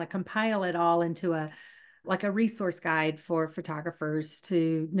I want to compile it all into a resource guide for photographers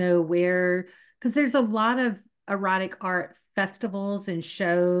to know where, because there's a lot of erotic art festivals and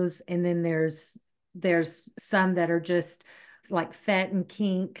shows, and then there's some that are just like FET and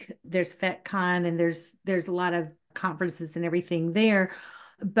Kink. There's FetCon, and there's a lot of conferences and everything there.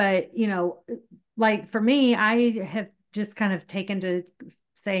 But like for me, I have just kind of taken to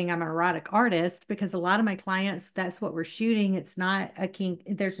saying I'm an erotic artist because a lot of my clients, that's what we're shooting. It's not a kink.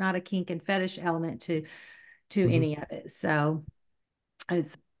 There's not a kink and fetish element to mhm, any of it. So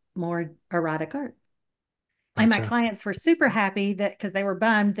it's more erotic art. And my gotcha. clients were super happy that because they were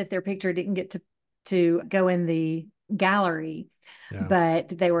bummed that their picture didn't get to go in the gallery, Yeah, but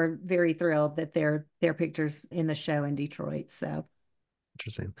they were very thrilled that their pictures in the show in Detroit. So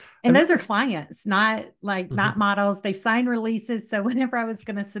interesting. and I've those are never. clients, not Mhm. models. They've signed releases. So whenever I was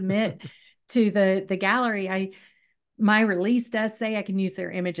going to submit to the gallery, my release does say I can use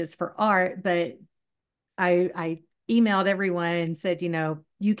their images for art, but I emailed everyone and said,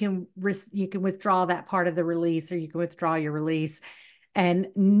 you can withdraw that part of the release, or you can withdraw your release.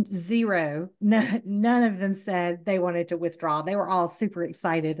 And zero, none of them said they wanted to withdraw. They were all super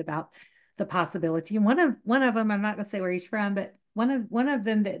excited about the possibility. And one of them, I'm not going to say where he's from, but one of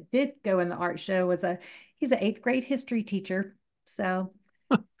them that did go in the art show he's an eighth grade history teacher. So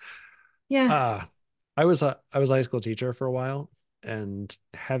yeah, Uh, I was a high school teacher for a while, and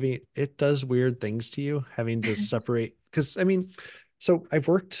having it does weird things to you having to separate because I mean, so I've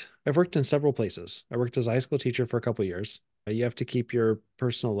worked in several places. I worked as a high school teacher for a couple of years. You have to keep your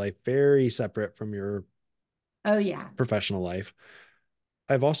personal life very separate from your Oh yeah. professional life.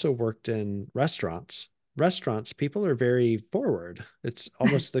 I've also worked in restaurants. Restaurants, people are very forward. It's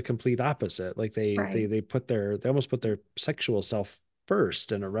almost the complete opposite. Like Right. they almost put their sexual self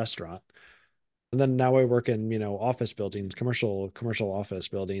first in a restaurant. And then now I work in, office buildings, commercial office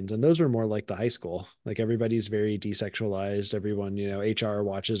buildings, and those are more like the high school. Like everybody's very desexualized. Everyone, HR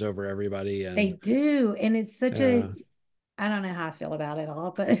watches over everybody, They and do. And it's such a, uh, I don't know how I feel about it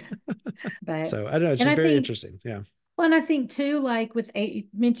all, but, but, so I don't know. It's and just I very think, interesting. Yeah. well, and I think too, like with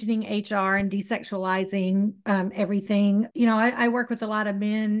mentioning HR and desexualizing everything, I work with a lot of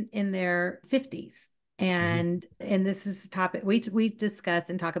men in their 50s. Mhm. And this is a topic we discuss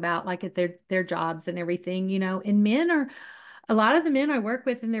and talk about like at their jobs and everything, and men are a lot of the men I work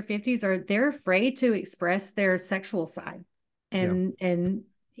with in their 50s they're afraid to express their sexual side. Yeah. And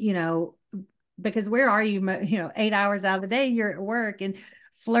you know, because where are you, 8 hours out of the day, you're at work and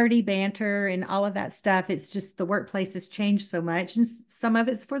flirty banter and all of that stuff. It's just the workplace has changed so much, and some of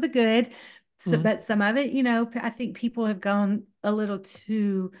it's for the good. So, Mhm. but some of it, I think people have gone a little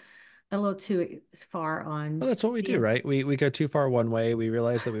too far Well, on that's what we do, being right? We go too far one way, we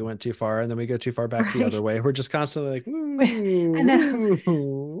realize that we went too far, and then we go too far back the other right. way. We're just constantly like, I woo, know.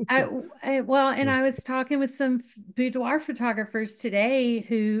 woo. Well, and I was talking with some boudoir photographers today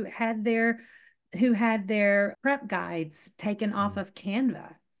who had their prep guides taken off of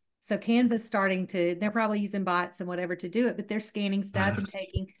Canva. So Canva's starting to, they're probably using bots and whatever to do it, but they're scanning stuff and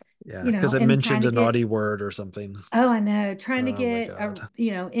taking, Yeah, because it and trying mentioned to a get, naughty word or something. oh, I know, trying to Oh my get God.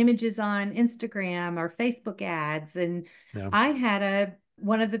 images on Instagram or Facebook ads. And Yeah. I had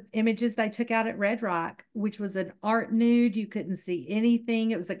one of the images I took out at Red Rock, which was an art nude. You couldn't see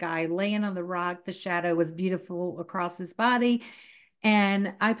anything. It was a guy laying on the rock. The shadow was beautiful across his body.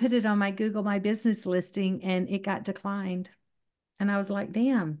 And I put it on my Google My Business listing and it got declined. And I was like,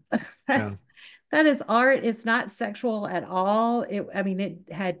 damn, Yeah. that is art. It's not sexual at all. I mean, it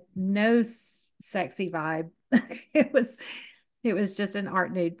had no sexy vibe. it was, it was just an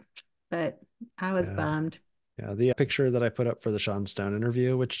art nude, but I was Yeah. bummed. Yeah. The picture that I put up for the Sean Stone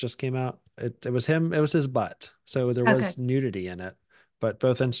interview, which just came out, it was him, it was his butt. So there Okay. was nudity in it, but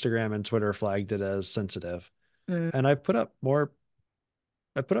both Instagram and Twitter flagged it as sensitive. Mm. And I put up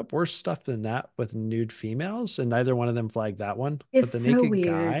worse stuff than that with nude females, and neither one of them flagged that one. But It's the so naked weird.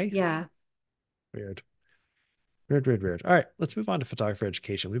 guy, Yeah. weird. Weird, weird, weird. All right, let's move on to photographer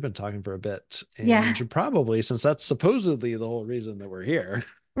education. We've been talking for a bit and Yeah. should probably, since that's supposedly the whole reason that we're here,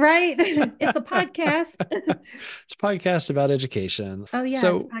 Right. It's a it's podcast. a podcast about education. Oh, yeah. It's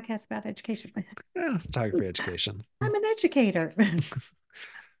a So, podcast about education. yeah, photography education. I'm an educator.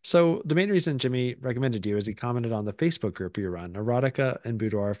 So, the main reason Jimmy recommended you is he commented on the Facebook group you run, Erotica and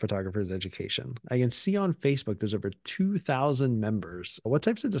Boudoir Photographers Education. I can see on Facebook there's over 2,000 members. What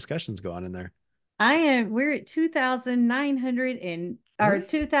types of discussions go on in there? we're at 2,900 or Really? Okay.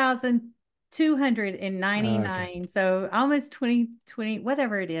 2,299. So almost 20,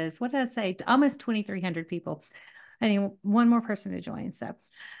 whatever it is. What did I say? Almost 2,300 people. I need one more person to join. So,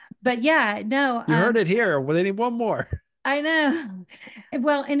 but yeah, no, You heard it here. Well, they need one more. I know.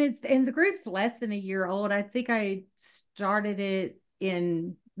 Well, and the group's less than a year old. I think I started it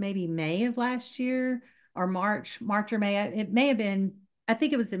in maybe May of last year or March or May. It may have been, I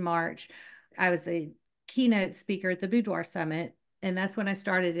think it was in March. I was a keynote speaker at the Boudoir Summit, and that's when I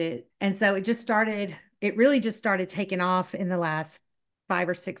started it. And so it really just started taking off in the last 5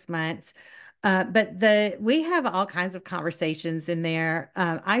 or 6 months. But we have all kinds of conversations in there.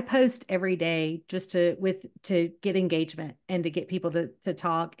 I post every day just to get engagement and to get people to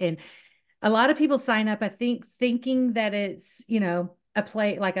talk. And a lot of people sign up, I think, thinking that it's a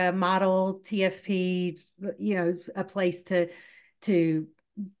play like a model TFP, a place to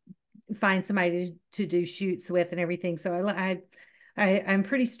find somebody to do shoots with and everything. So I'm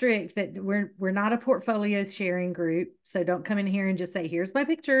pretty strict that we're not a portfolio sharing group. So don't come in here and just say, here's my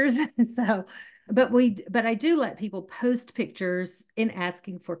pictures. So, but I do let people post pictures in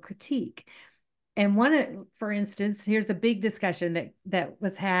asking for critique. And for instance, here's a big discussion that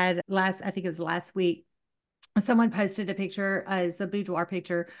was had I think it was last week. Someone posted a picture as a boudoir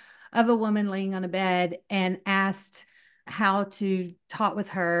picture of a woman laying on a bed and asked how to talk with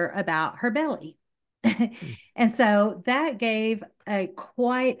her about her belly. And so that gave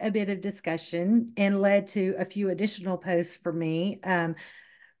quite a bit of discussion and led to a few additional posts for me,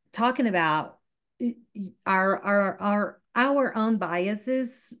 talking about our own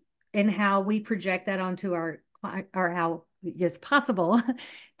biases and how we project that onto or how it's possible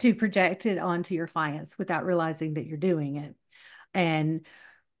to project it onto your clients without realizing that you're doing it. And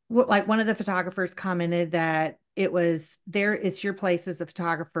like one of the photographers commented that it's your place as a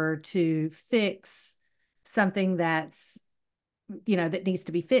photographer to fix something that's, that needs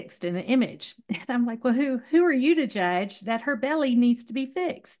to be fixed in an image. And I'm like, well, who are you to judge that her belly needs to be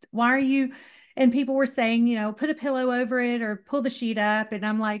fixed? Why are you? And people were saying, put a pillow over it or pull the sheet up. And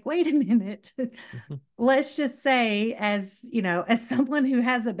I'm like, wait a minute. Mhm. Let's just say, as someone who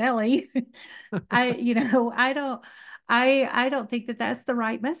has a belly, I don't think that that's the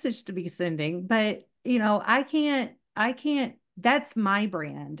right message to be sending. But I can't. That's my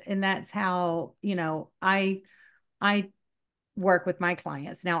brand, and that's how I work with my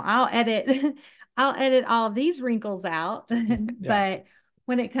clients. Now I'll edit I'll edit all of these wrinkles out, Yeah. but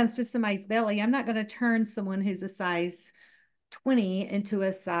when it comes to somebody's belly, I'm not going to turn someone who's a size 20 into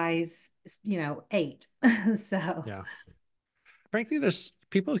a size 8. So Yeah. Frankly, there's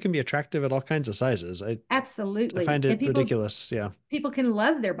people who can be attractive at all kinds of sizes. I absolutely. find And it people ridiculous. Yeah. people can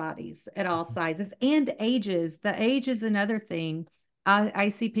love their bodies at all sizes and ages. The age is another thing. I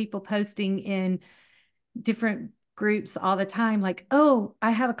see people posting in different groups all the time, like, oh,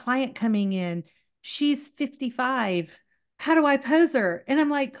 I have a client coming in. She's 55. How do I pose her? And I'm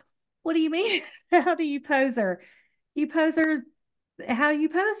like, what do you mean? How do you pose her? You pose her how you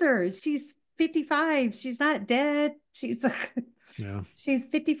pose her. She's 55. She's not dead. Yeah. She's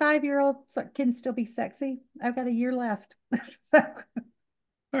 55-year-old, so can still be sexy. I've got a year left. So,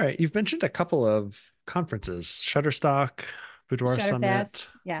 All right. You've mentioned a couple of conferences, Shutterstock, Boudoir Summit,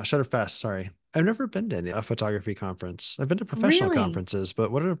 Shutterfest. Yeah. Shutterfest. Sorry. I've never been to a photography conference. I've been to professional Really? conferences,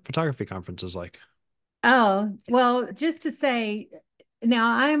 but what are photography conferences like? Oh, well, just to say, now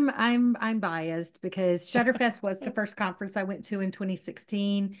I'm biased because Shutterfest was the first conference I went to in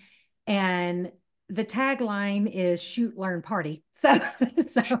 2016, and the tagline is shoot, learn, party. So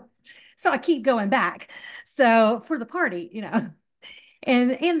so so I keep going back. So for the party, and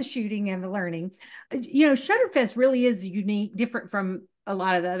the shooting and the learning. Shutterfest really is unique, different from a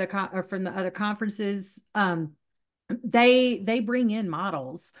lot of the other or from the other conferences. They bring in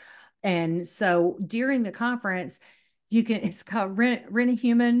models, and so during the conference it's called rent a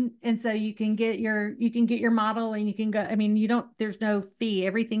human, and so you can get your model, and you can go. I mean, you don't there's no fee,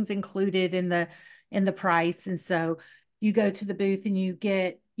 everything's included in the price. And so you go to the booth and you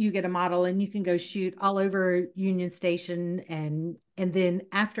get a model, and you can go shoot all over Union Station, and then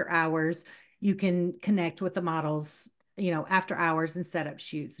after hours you can connect with the models, after hours, and set up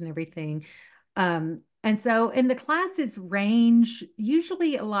shoots and everything. And the classes range,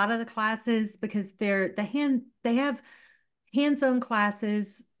 usually a lot of the classes, because they have hands-on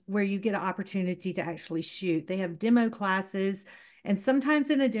classes where you get an opportunity to actually shoot. They have demo classes, and sometimes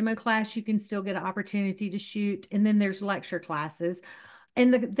in a demo class you can still get an opportunity to shoot. And then there's lecture classes,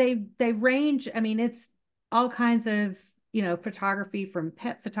 and they range. I mean, it's all kinds of photography, from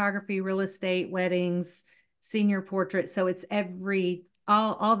pet photography, real estate, weddings, senior portraits. So it's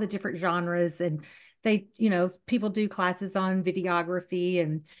all the different genres. And people do classes on videography,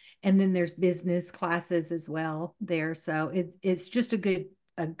 and then there's business classes as well there. So it's just a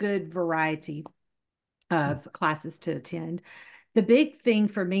good variety Hmm. of classes to attend. The big thing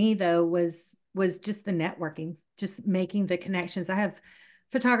for me though was just the networking, just making the connections. I have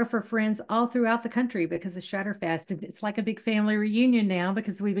photographer friends all throughout the country because of Shutterfest, and it's like a big family reunion now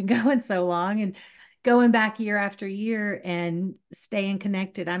because we've been going so long and going back year after year and staying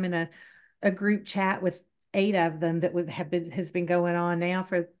connected. I'm in a group chat with 8 of them that has been going on now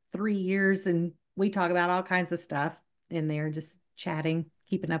for 3 years, and we talk about all kinds of stuff in there, just chatting,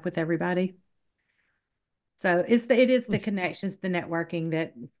 keeping up with everybody. So it is the connections, the networking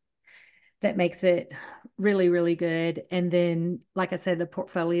that makes it really, really good. And then, like I said, the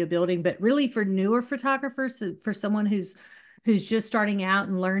portfolio building. But really, for newer photographers, for someone who's just starting out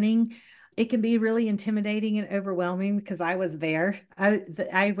and learning, it can be really intimidating and overwhelming, because I was there.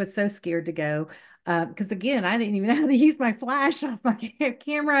 I was so scared to go, because again, I didn't even know how to use my flash off my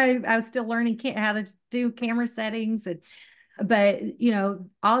camera. I was still learning how to do camera settings. But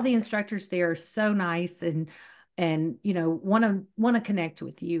all the instructors there are so nice, and want to connect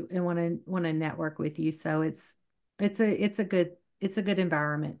with you, and want to network with you. So it's a good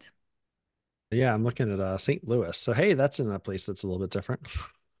environment. Yeah, I'm looking at St. Louis. So hey, that's in a place that's a little bit different.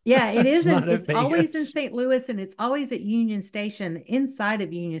 Yeah, it It's is, and not at it's always in Vegas. St. Louis, and it's always at Union Station. The inside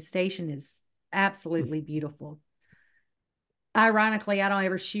of Union Station is absolutely beautiful. Ironically, I don't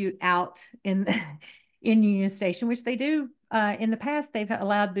ever shoot out in in Union Station, which they do. In the past, they've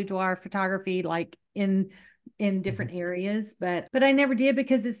allowed boudoir photography, like in Mhm. different areas, but I never did,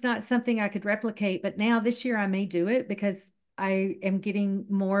 because it's not something I could replicate. But now this year I may do it, because I am getting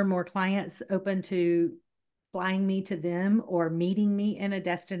more and more clients open to flying me to them or meeting me in a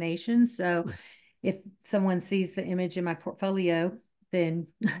destination. So if someone sees the image in my portfolio, then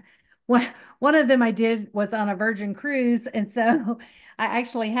one one of them I did was on a Virgin cruise, and so I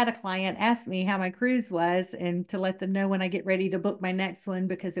actually had a client ask me how my cruise was, and to let them know when I get ready to book my next one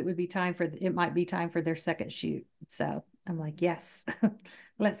because it might be time for their second shoot. So I'm like, yes,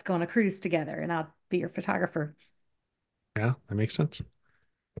 let's go on a cruise together, and I'll be your photographer. Yeah, that makes sense.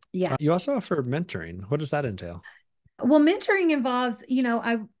 Yeah. You also offer mentoring. What does that entail? Well, mentoring involves,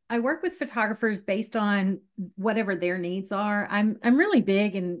 I work with photographers based on whatever their needs are. I'm really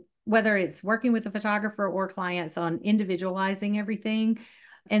big in whether it's working with a photographer or clients on individualizing everything.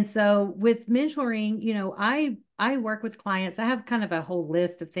 And so with mentoring, I work with clients. I have kind of a whole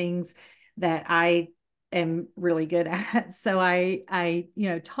list of things that I am really good at. So I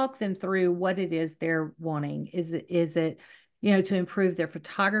talk them through what it is they're wanting. Is it to improve their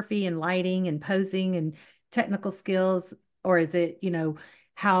photography and lighting and posing and technical skills, or is it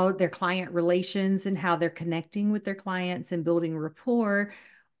how their client relations and how they're connecting with their clients and building rapport,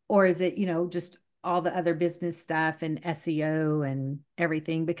 or is it just all the other business stuff and SEO and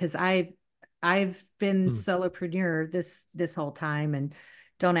everything? Because I've been Hmm. solopreneur this whole time and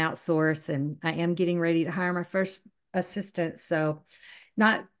don't outsource, and I am getting ready to hire my first assistant. So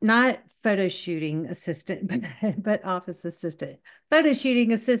not photo shooting assistant, but office assistant. Photo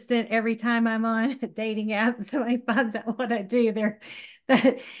shooting assistant. Every time I'm on a dating app, somebody finds out what I do. That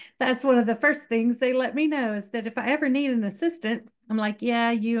that's one of the first things they let me know is that if I ever need an assistant, I'm like,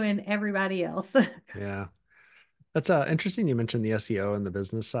 yeah, you and everybody else. Yeah. That's interesting you mentioned the SEO and the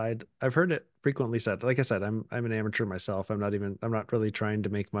business side. I've heard it frequently said. Like I said, I'm an amateur myself. I'm not really trying to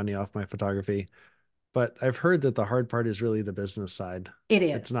make money off my photography, but I've heard that the hard part is really the business side. It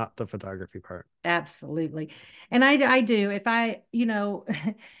It's is. not the photography part. Absolutely. And I do, if I,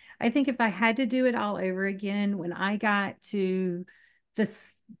 I think if I had to do it all over again, when I got to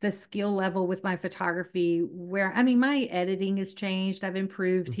the skill level with my photography, where I mean, my editing has changed. I've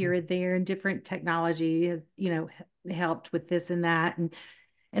improved Hmm. here and there, and different technology has, helped with this and that. And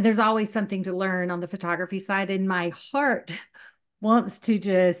there's always something to learn on the photography side. And my heart wants to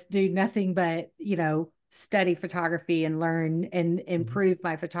just do nothing but, study photography and learn and Hmm. improve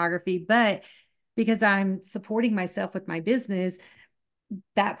my photography. But because I'm supporting myself with my business,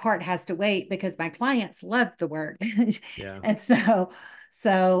 that part has to wait because my clients love the work. Yeah. And so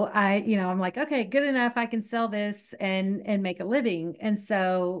I'm like, okay, good enough. I can sell this and make a living. And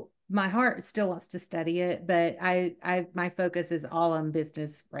so my heart still wants to study it, but my focus is all on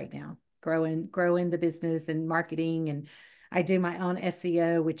business right now, growing the business and marketing. And I do my own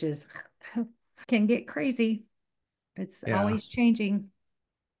SEO, which is can get crazy. It's Yeah. always changing.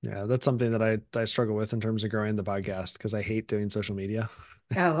 Yeah. That's something that I struggle with in terms of growing the podcast because I hate doing social media.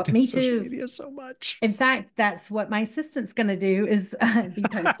 I Oh, do me social too. media so much. In fact, that's what my assistant's going to do is be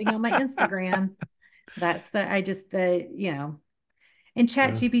posting on my Instagram. That's the I just the in Chat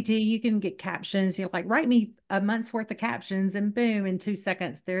Yeah. GPT you can get captions. You're like, write me a month's worth of captions, and boom, in 2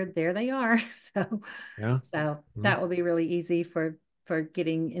 seconds there they are. So Yeah. so Mhm. that will be really easy for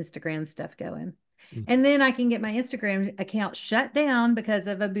getting Instagram stuff going. Mm. And then I can get my Instagram account shut down because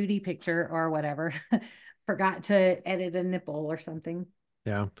of a booty picture or whatever. Forgot to edit a nipple or something.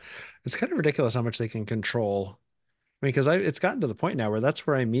 Yeah. It's kind of ridiculous how much they can control. I mean, because it's gotten to the point now where that's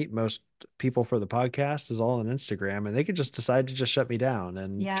where I meet most people for the podcast is all on Instagram, and they could just decide to just shut me down.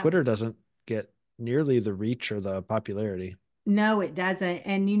 And Yeah. Twitter doesn't get nearly the reach or the popularity. No, it doesn't.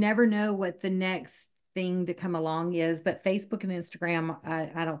 And you never know what the next thing to come along is. But Facebook and Instagram,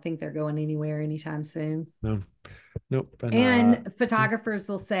 I don't think they're going anywhere anytime soon. No, nope. And And photographers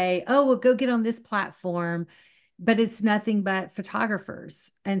will say, oh, well, go get on this platform, but it's nothing but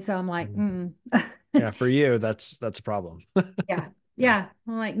photographers. And so I'm like, yeah, for you, that's a problem. yeah, yeah.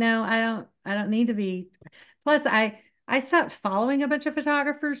 I'm like, no, I don't need to be. Plus, I stopped following a bunch of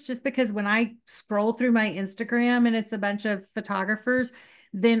photographers just because when I scroll through my Instagram and it's a bunch of photographers,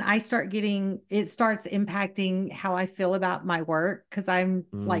 then it starts impacting how I feel about my work because I'm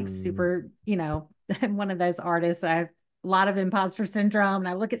like Mm, super, I'm one of those artists. I have a lot of imposter syndrome, and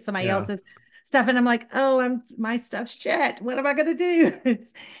I look at somebody yeah, else's stuff and I'm like, oh, my stuff's shit. What am I gonna do?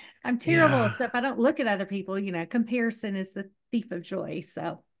 I'm terrible. yeah, So if I don't look at other people, comparison is the thief of joy. So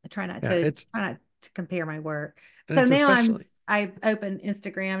I yeah. try not to compare my work. And So it's now especially I've opened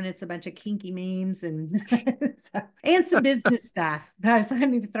Instagram and it's a bunch of kinky memes and and some business stuff. So I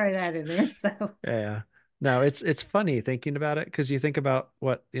need to throw that in there. So yeah. No, it's funny thinking about it because you think about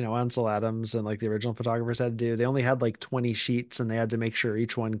what, Ansel Adams and like the original photographers had to do. They only had like 20 sheets and they had to make sure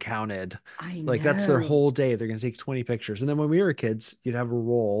each one counted. I Like that's their know. whole day. They're going to take 20 pictures. And then when we were kids, you'd have a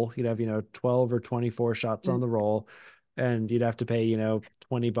roll. You'd have, 12 or 24 shots on the roll and you'd have to pay,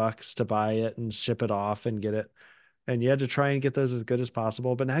 $20 to buy it and ship it off and get it. and you had to try and get those as good as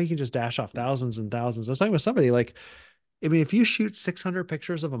possible. But now you can just dash off thousands and thousands. I was talking with somebody like, I mean, if you shoot 600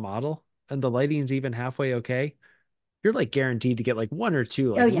 pictures of a model and the lighting's even halfway okay, you're like guaranteed to get like one or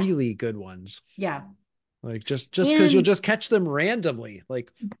two Oh like yeah. really good ones. Yeah. Like just because you'll And just catch them randomly.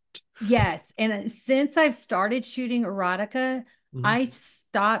 Like, yes, and since I've started shooting erotica, mhm.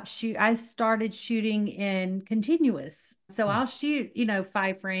 I started shooting in continuous. So Hmm. I'll shoot,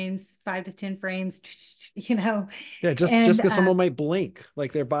 5 frames, 5 to 10 frames, Yeah, just and because someone might blink,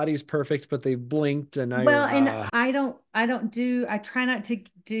 like their body's perfect, but they blinked, and now well, you're and I try not to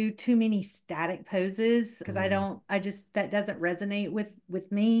do too many static poses because mm, that doesn't resonate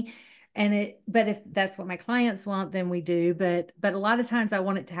with me. But if that's what my clients want, then we do. But a lot of times I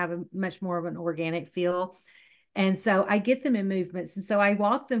want it to have a much more of an organic feel. And so I get them in movements. And so I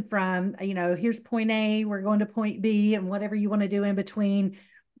walk them from, here's point A, we're going to point B, and whatever you want to do in between,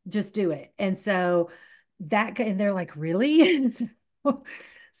 just do it. And so and they're like, really?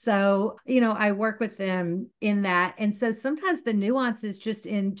 So, I work with them in that. And so sometimes the nuance is just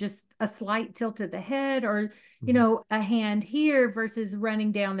in just a slight tilt of the head or, mm, a hand here versus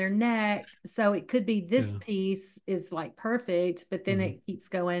running down their neck. So it could be this yeah. piece is like perfect, but then Mhm. it keeps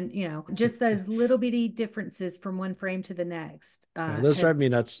going, just those little bitty differences from one frame to the next. Yeah, those Has drive me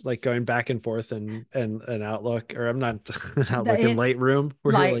nuts, like going back and forth and Outlook, or I'm not an Outlook in it Lightroom,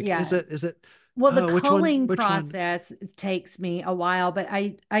 where you're like, like, yeah. is it? Well, the Oh, which one? culling Which one? process takes me a while, but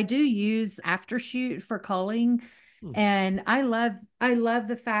I do use Aftershoot for culling, Hmm, and I love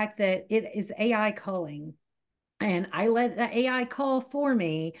the fact that it is AI culling, and I let the AI cull for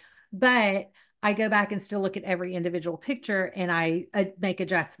me, but I go back and still look at every individual picture and I make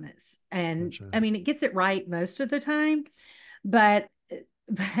adjustments. And gotcha. I mean, it gets it right most of the time, but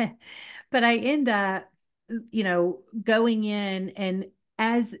but but I end up, going in and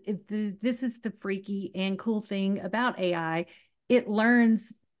this is the freaky and cool thing about AI, it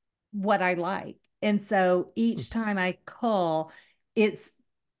learns what I like. And so Hmm, each time I call, it's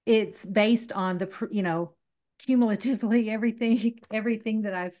it's based on cumulatively everything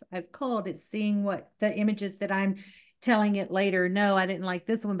that I've called. It's seeing what the images that I'm telling it later, no, I didn't like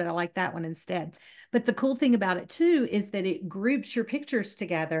this one, but I like that one instead. But the cool thing about it too is that it groups your pictures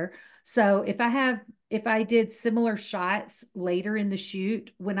together. So if I did similar shots later in the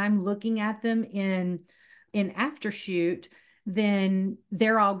shoot, when I'm looking at them in after shoot, then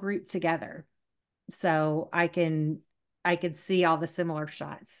they're all grouped together. So I can see all the similar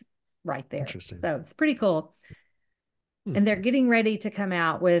shots right there. interesting. So it's pretty cool. Hmm. And they're getting ready to come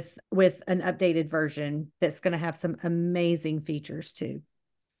out with an updated version that's going to have some amazing features too.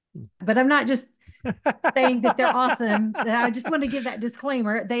 But I'm not just saying that they're awesome. I just want to give that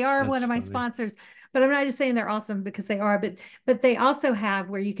disclaimer. They are one That's of my funny. sponsors, but I'm not just saying they're awesome because they are, but they also have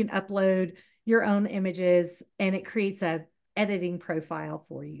where you can upload your own images and it creates a editing profile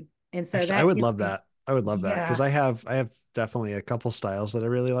for you. And so Actually, I that would gives love me, that. I would love that because yeah. I have definitely a couple styles that I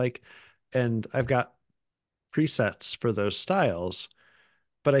really like, and I've got presets for those styles,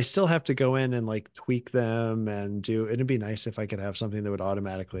 but I still have to go in and like tweak them and do. It'd be nice if I could have something that would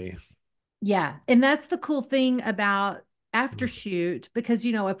automatically. Yeah. And that's the cool thing about Mm, Aftershoot because, a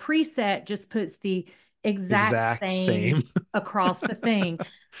preset just puts the exact exact same. same across the thing.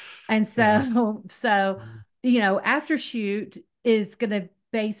 And Yeah. so, Mm, Aftershoot is going to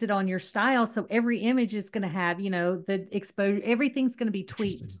base it on your style. So every image is going to have, the exposure, everything's going to be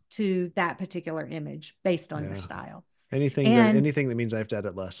tweaked interesting. to that particular image based on your Yeah. style. And Anything that means I have to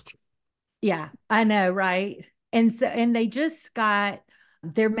edit less. yeah, I know, right? And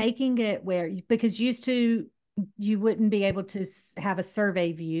they're making it where because used to you wouldn't be able to have a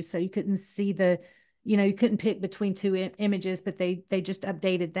survey view, so you couldn't see you couldn't pick between two images, but they just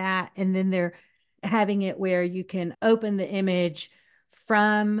updated that, and then they're having it where you can open the image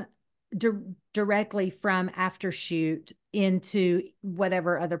from di- directly from Aftershoot into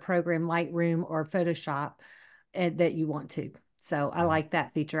whatever other program, Lightroom or Photoshop, that you want to. So I Yeah. like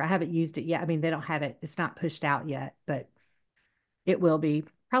that feature. I haven't used it yet. I mean, they don't have it. It's not pushed out yet, but it will be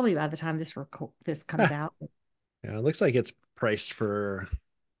probably by the time this comes out. Yeah, it looks like it's priced for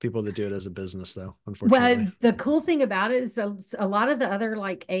people that do it as a business, though, unfortunately. Well, the cool thing about it is a lot of the other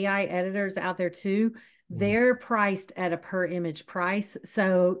like AI editors out there too, Mm. they're priced at a per image price.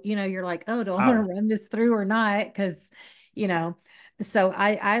 So, you're like, oh, do I want to Wow. run this through or not? Because, you know, so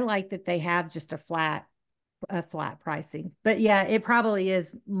I like that they have just a flat pricing. But yeah, it probably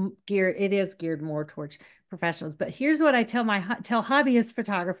is geared. It is geared more towards professionals. But here's what I tell hobbyist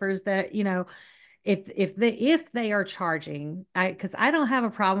photographers that if they are charging, I because I don't have a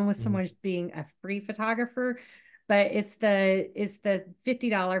problem with Mm. someone being a free photographer, but it's the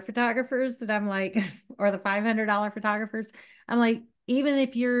 $50 photographers that I'm like, or the $500 photographers. I'm like, even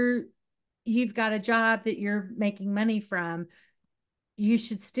if you've got a job that you're making money from, you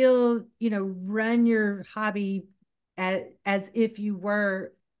should still, run your hobby as if you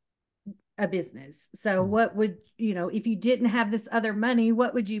were a business. So Mm. what would, if you didn't have this other money,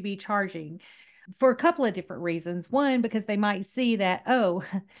 what would you be charging? For a couple of different reasons. One, because they might see that, oh,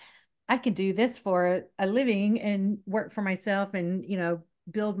 I can do this for a living and work for myself and,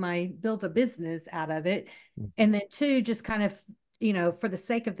 build a business out of it. And then two, just kind of, for the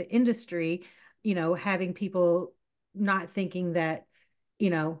sake of the industry, having people not thinking that,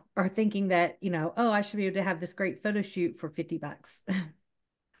 or thinking that, oh, I should be able to have this great photo shoot for $50.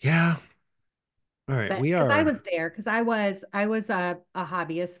 Yeah. All right. But We because I are. was there, because I was a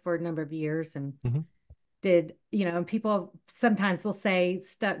hobbyist for a number of years and Mhm. did, and people sometimes will say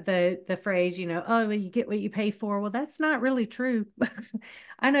stuff, the phrase, oh, well, you get what you pay for. Well, that's not really true.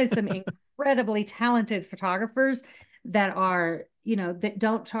 I know some incredibly talented photographers that are, that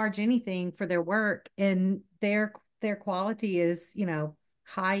don't charge anything for their work, and their quality is,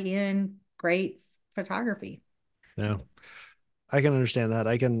 high end, great photography. Yeah. I can understand that.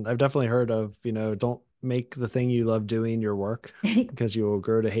 I've definitely heard of, don't make the thing you love doing your work because you will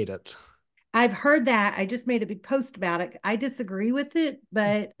grow to hate it. I've heard that. I just made a big post about it. I disagree with it,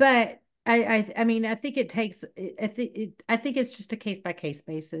 but I mean, I think it takes. I think it's just a case by case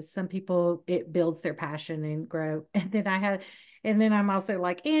basis. Some people, it builds their passion and grow, and then I'm also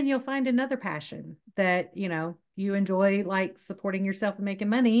like, and you'll find another passion that you enjoy, like supporting yourself and making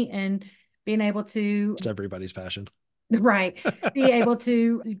money and being able to, It's everybody's passion. right, be able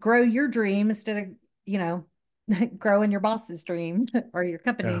to grow your dream instead of, you know growing your boss's dream or your Yeah.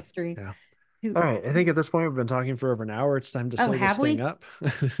 company's dream. Yeah. Who All right. I think at this point we've been talking for over an hour. It's time to Oh, sew this have thing we? up. All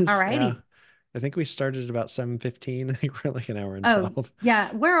Yeah. righty. I think we started at about 7:15. I think we're like an hour and Oh, 12.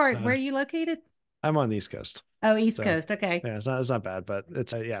 yeah. Where Uh, are you located? I'm on the East Coast. Oh, East So Coast. Okay. yeah, it's not bad, but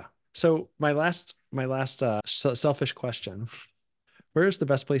it's yeah. So my last selfish question. Where is the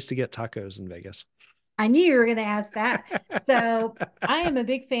best place to get tacos in Vegas? I knew you were going to ask that. So I am a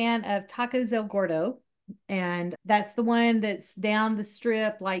big fan of Tacos El Gordo. And that's the one that's down the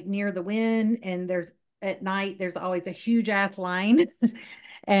strip, like near the Wynn. And at night, there's always a huge ass line.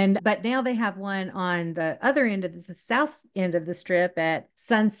 But now they have one on the other end of the south end of the strip at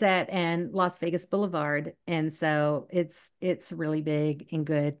Sunset and Las Vegas Boulevard. And so it's really big and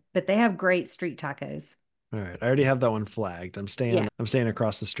good. But they have great street tacos. All right, I already have that one flagged. I'm Yeah. staying. I'm staying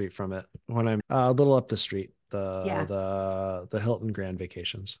across the street from it when I'm a little up the street. The Yeah. the Hilton Grand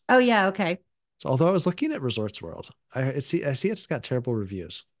Vacations. Oh, yeah. Okay. So although I was looking at Resorts World, I see it's got terrible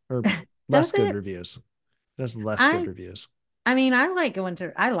reviews or less Does good it? reviews. It has less good I reviews. I like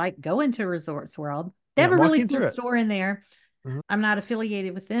going to Resorts World. They Yeah, have I'm a really walking cool through it. store in there. Mhm. I'm not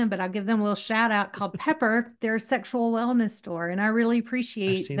affiliated with them, but I'll give them a little shout out called Pepper. They're a sexual wellness store, and I really I've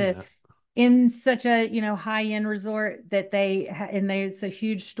appreciate seen the that. in such a high end resort that it's a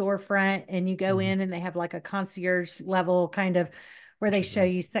huge storefront, and you go Mhm. in and they have like a concierge level kind of where they show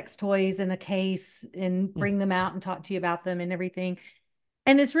Interesting. you sex toys in a case and Hmm. bring them out and talk to you about them and everything.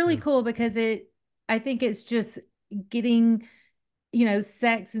 And it's really Yeah. cool because I think it's just getting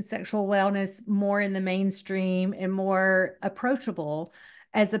sex and sexual wellness more in the mainstream and more approachable,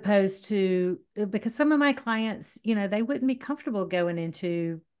 as opposed to, because some of my clients, they wouldn't be comfortable going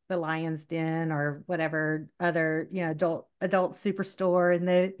into the Lion's Den or whatever other, adult superstore. And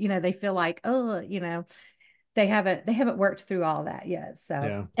they feel like, oh, they haven't worked through all that yet. So,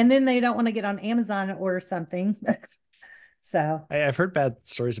 Yeah. and then they don't want to get on Amazon and order something. So, I've heard bad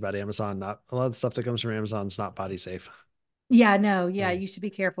stories about Amazon. Not a lot of the stuff that comes from Amazon is not body safe. yeah, no, yeah, So you should be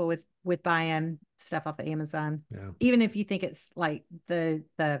careful with buying stuff off of Amazon. yeah, Even if you think it's like the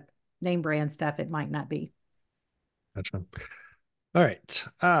name brand stuff, it might not be. gotcha. All right.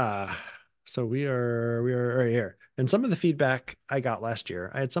 So we are right here. And some of the feedback I got last year,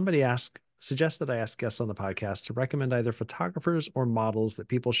 I had somebody suggest that I ask guests on the podcast to recommend either photographers or models that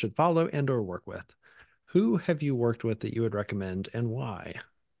people should follow and or work with. Who have you worked with that you would recommend and why?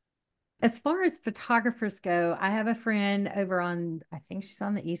 As far as photographers go, I have a friend over on, I think she's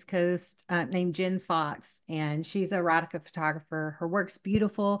on the East Coast, named Jen Fox, and she's a erotica photographer. Her work's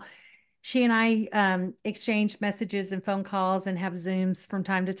beautiful. She and I exchange messages and phone calls and have Zooms from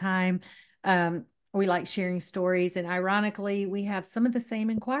time to time. We like sharing stories, and ironically, we have some of the same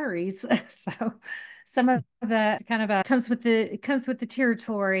inquiries. So some of the kind of comes with the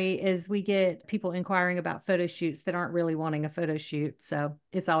territory is we get people inquiring about photo shoots that aren't really wanting a photo shoot. So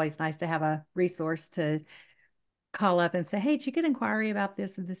it's always nice to have a resource to call up and say, hey, did you get an inquiry about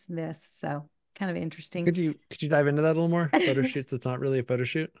this and this and this? So kind of interesting. Could you dive into that a little more? Photo shoots, it's not really a photo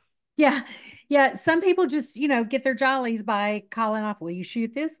shoot. Yeah. Yeah. Some people just, get their jollies by calling off, will you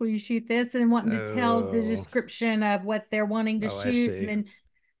shoot this? Will you shoot this? And wanting to tell the Oh, description of what they're wanting to oh, I shoot. And see. then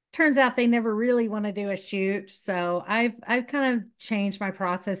turns out they never really want to do a shoot. So I've kind of changed my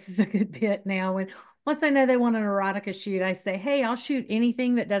processes a good bit now. When once I know they want an erotica shoot, I say, hey, I'll shoot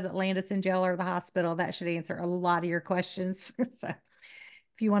anything that doesn't land us in jail or the hospital. That should answer a lot of your questions. So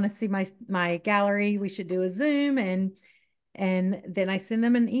if you want to see my gallery, we should do a Zoom, and then I send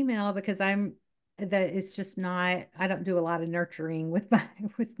them an email because that it's just not, I don't do a lot of nurturing with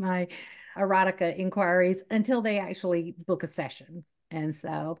my erotica inquiries until they actually book a session. And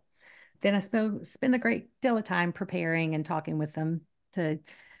so then I spend a great deal of time preparing and talking with them to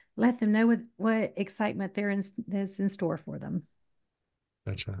let them know what excitement is in store for them.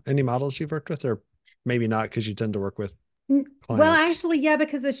 Gotcha. Any models you've worked with, or maybe not because you tend to work with Well, clients? actually, yeah,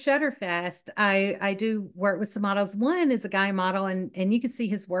 because of Shutterfest, I do work with some models. One is a guy model, and you can see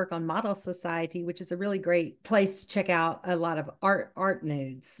his work on Model Society, which is a really great place to check out a lot of art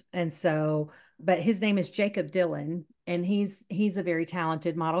nudes. And so, but his name is Jacob Dillon, and he's a very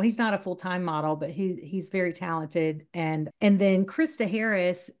talented model. He's not a full-time model, but he's very talented. And then Krista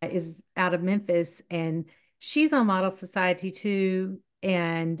Harris is out of Memphis, and she's on Model Society too,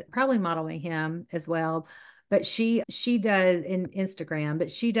 and probably Model Mayhem as well, but she does in Instagram,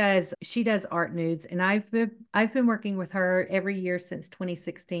 but she does art nudes, and I've been working with her every year since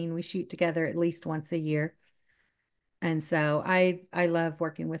 2016. We shoot together at least once a year, and so I love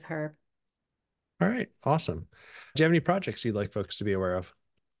working with her. All right, awesome. Do you have any projects you'd like folks to be aware of?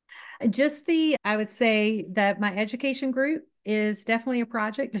 I would say that my education group is definitely a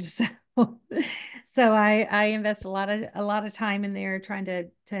project. So I invest a lot of time in there trying to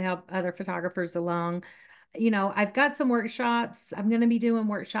help other photographers along. I've got some workshops. I'm going to be doing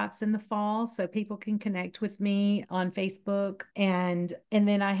workshops in the fall so people can connect with me on Facebook. And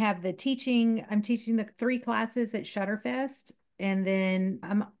then I have I'm teaching the 3 classes at Shutterfest. And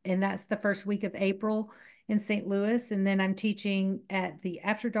that's the first week of April in St. Louis. And then I'm teaching at the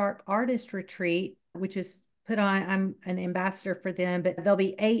After Dark Artist Retreat, which is put on, I'm an ambassador for them, but there'll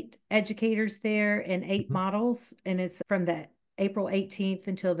be 8 educators there and 8 models. And it's from the April 18th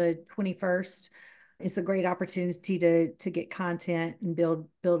until the 21st. It's a great opportunity to get content and build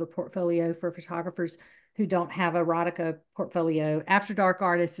a portfolio for photographers who don't have erotica portfolio. After Dark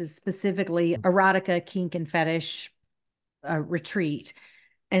Artists is specifically erotica, kink, and fetish retreat.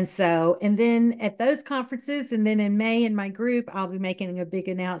 And then at those conferences, and then in May in my group, I'll be making a big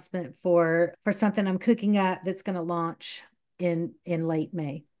announcement for something I'm cooking up that's going to launch in late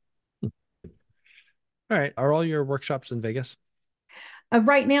May. All right. Are all your workshops in Vegas?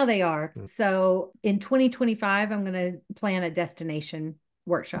 Right now they are. Mm. So in 2025, I'm going to plan a destination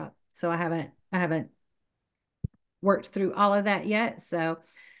workshop. So I haven't worked through all of that yet. So,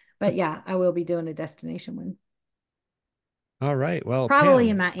 but yeah, I will be doing a destination one, All right. Well, probably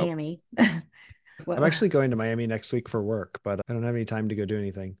in Pam. Oh, Miami. I'm Well, actually going to Miami next week for work, but I don't have any time to go do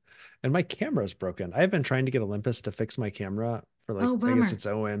anything. And my camera's broken. I've been trying to get Olympus to fix my camera for like, oh, I guess bummer. it's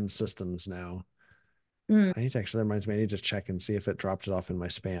OM systems now. Mm. I need to actually, that reminds me, I need to check and see if it dropped it off in my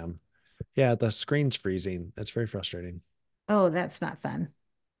spam. Yeah, the screen's freezing. It's very frustrating. Oh, that's not fun.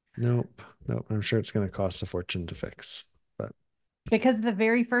 Nope. Nope. I'm sure it's going to cost a fortune to fix. But Because the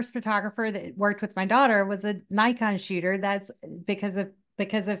very first photographer that worked with my daughter was a Nikon shooter. That's because of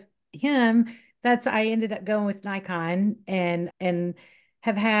him. That's I ended up going with Nikon, and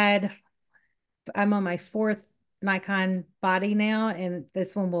have had I'm on my 4th Nikon body now, and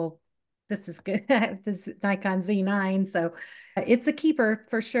this is good. This Nikon Z9, so it's a keeper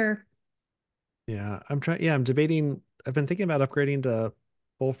for sure. yeah, I'm debating. I've been thinking about upgrading to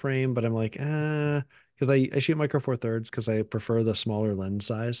full frame, but I'm like, because I shoot micro four thirds because I prefer the smaller lens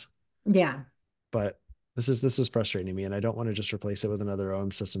size. Yeah, But this is frustrating me, and I don't want to just replace it with another OM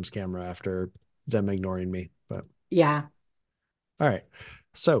Systems camera after them ignoring me. But yeah. all right.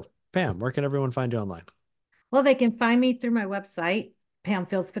 So, Pam, where can everyone find you online? Well, they can find me through my website,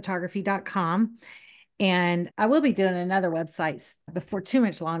 pamfieldsphotography.com. And I will be doing another website before too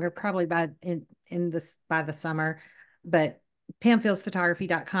much longer, probably by the summer. But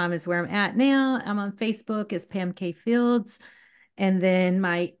pamfieldsphotography.com is where I'm at now. I'm on Facebook as Pam K. Fields. And then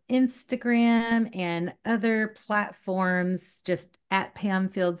my Instagram and other platforms, just at Pam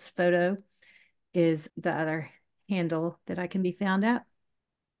Fields Photo, is the other handle that I can be found at.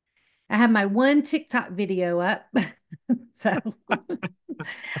 I have my one TikTok video up. So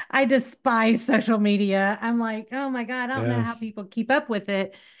I despise social media. I'm like, oh my God, I don't know Yeah. how people keep up with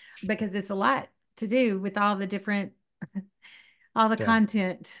it because it's a lot to do with all the different all the Yeah.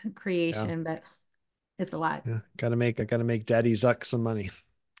 content Yeah. creation, but it's a lot. Yeah. Gotta make Daddy Zuck some money.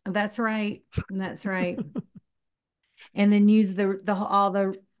 That's right. That's right. And then use the all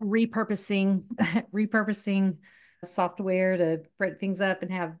the repurposing repurposing software to break things up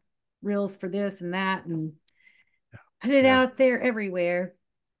and have reels for this and that and put it Yeah. out there everywhere.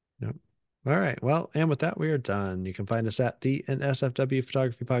 Yep. All right. Well, and with that, we are done. You can find us at the NSFW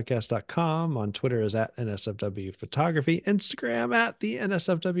Photography Podcast.com. On Twitter is at NSFW Photography, Instagram at the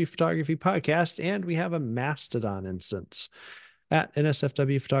NSFW Photography Podcast, and we have a Mastodon instance at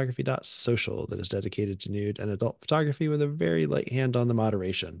nsfwphotography.social that is dedicated to nude and adult photography with a very light hand on the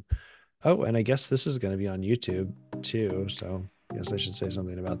moderation. Oh, and I guess this is going to be on YouTube too. So I guess I should say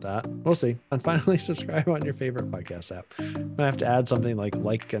something about that. We'll see. And finally, subscribe on your favorite podcast app. I have to add something like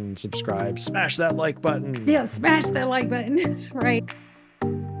and subscribe. Smash that like button. Yeah, smash that like button. Right.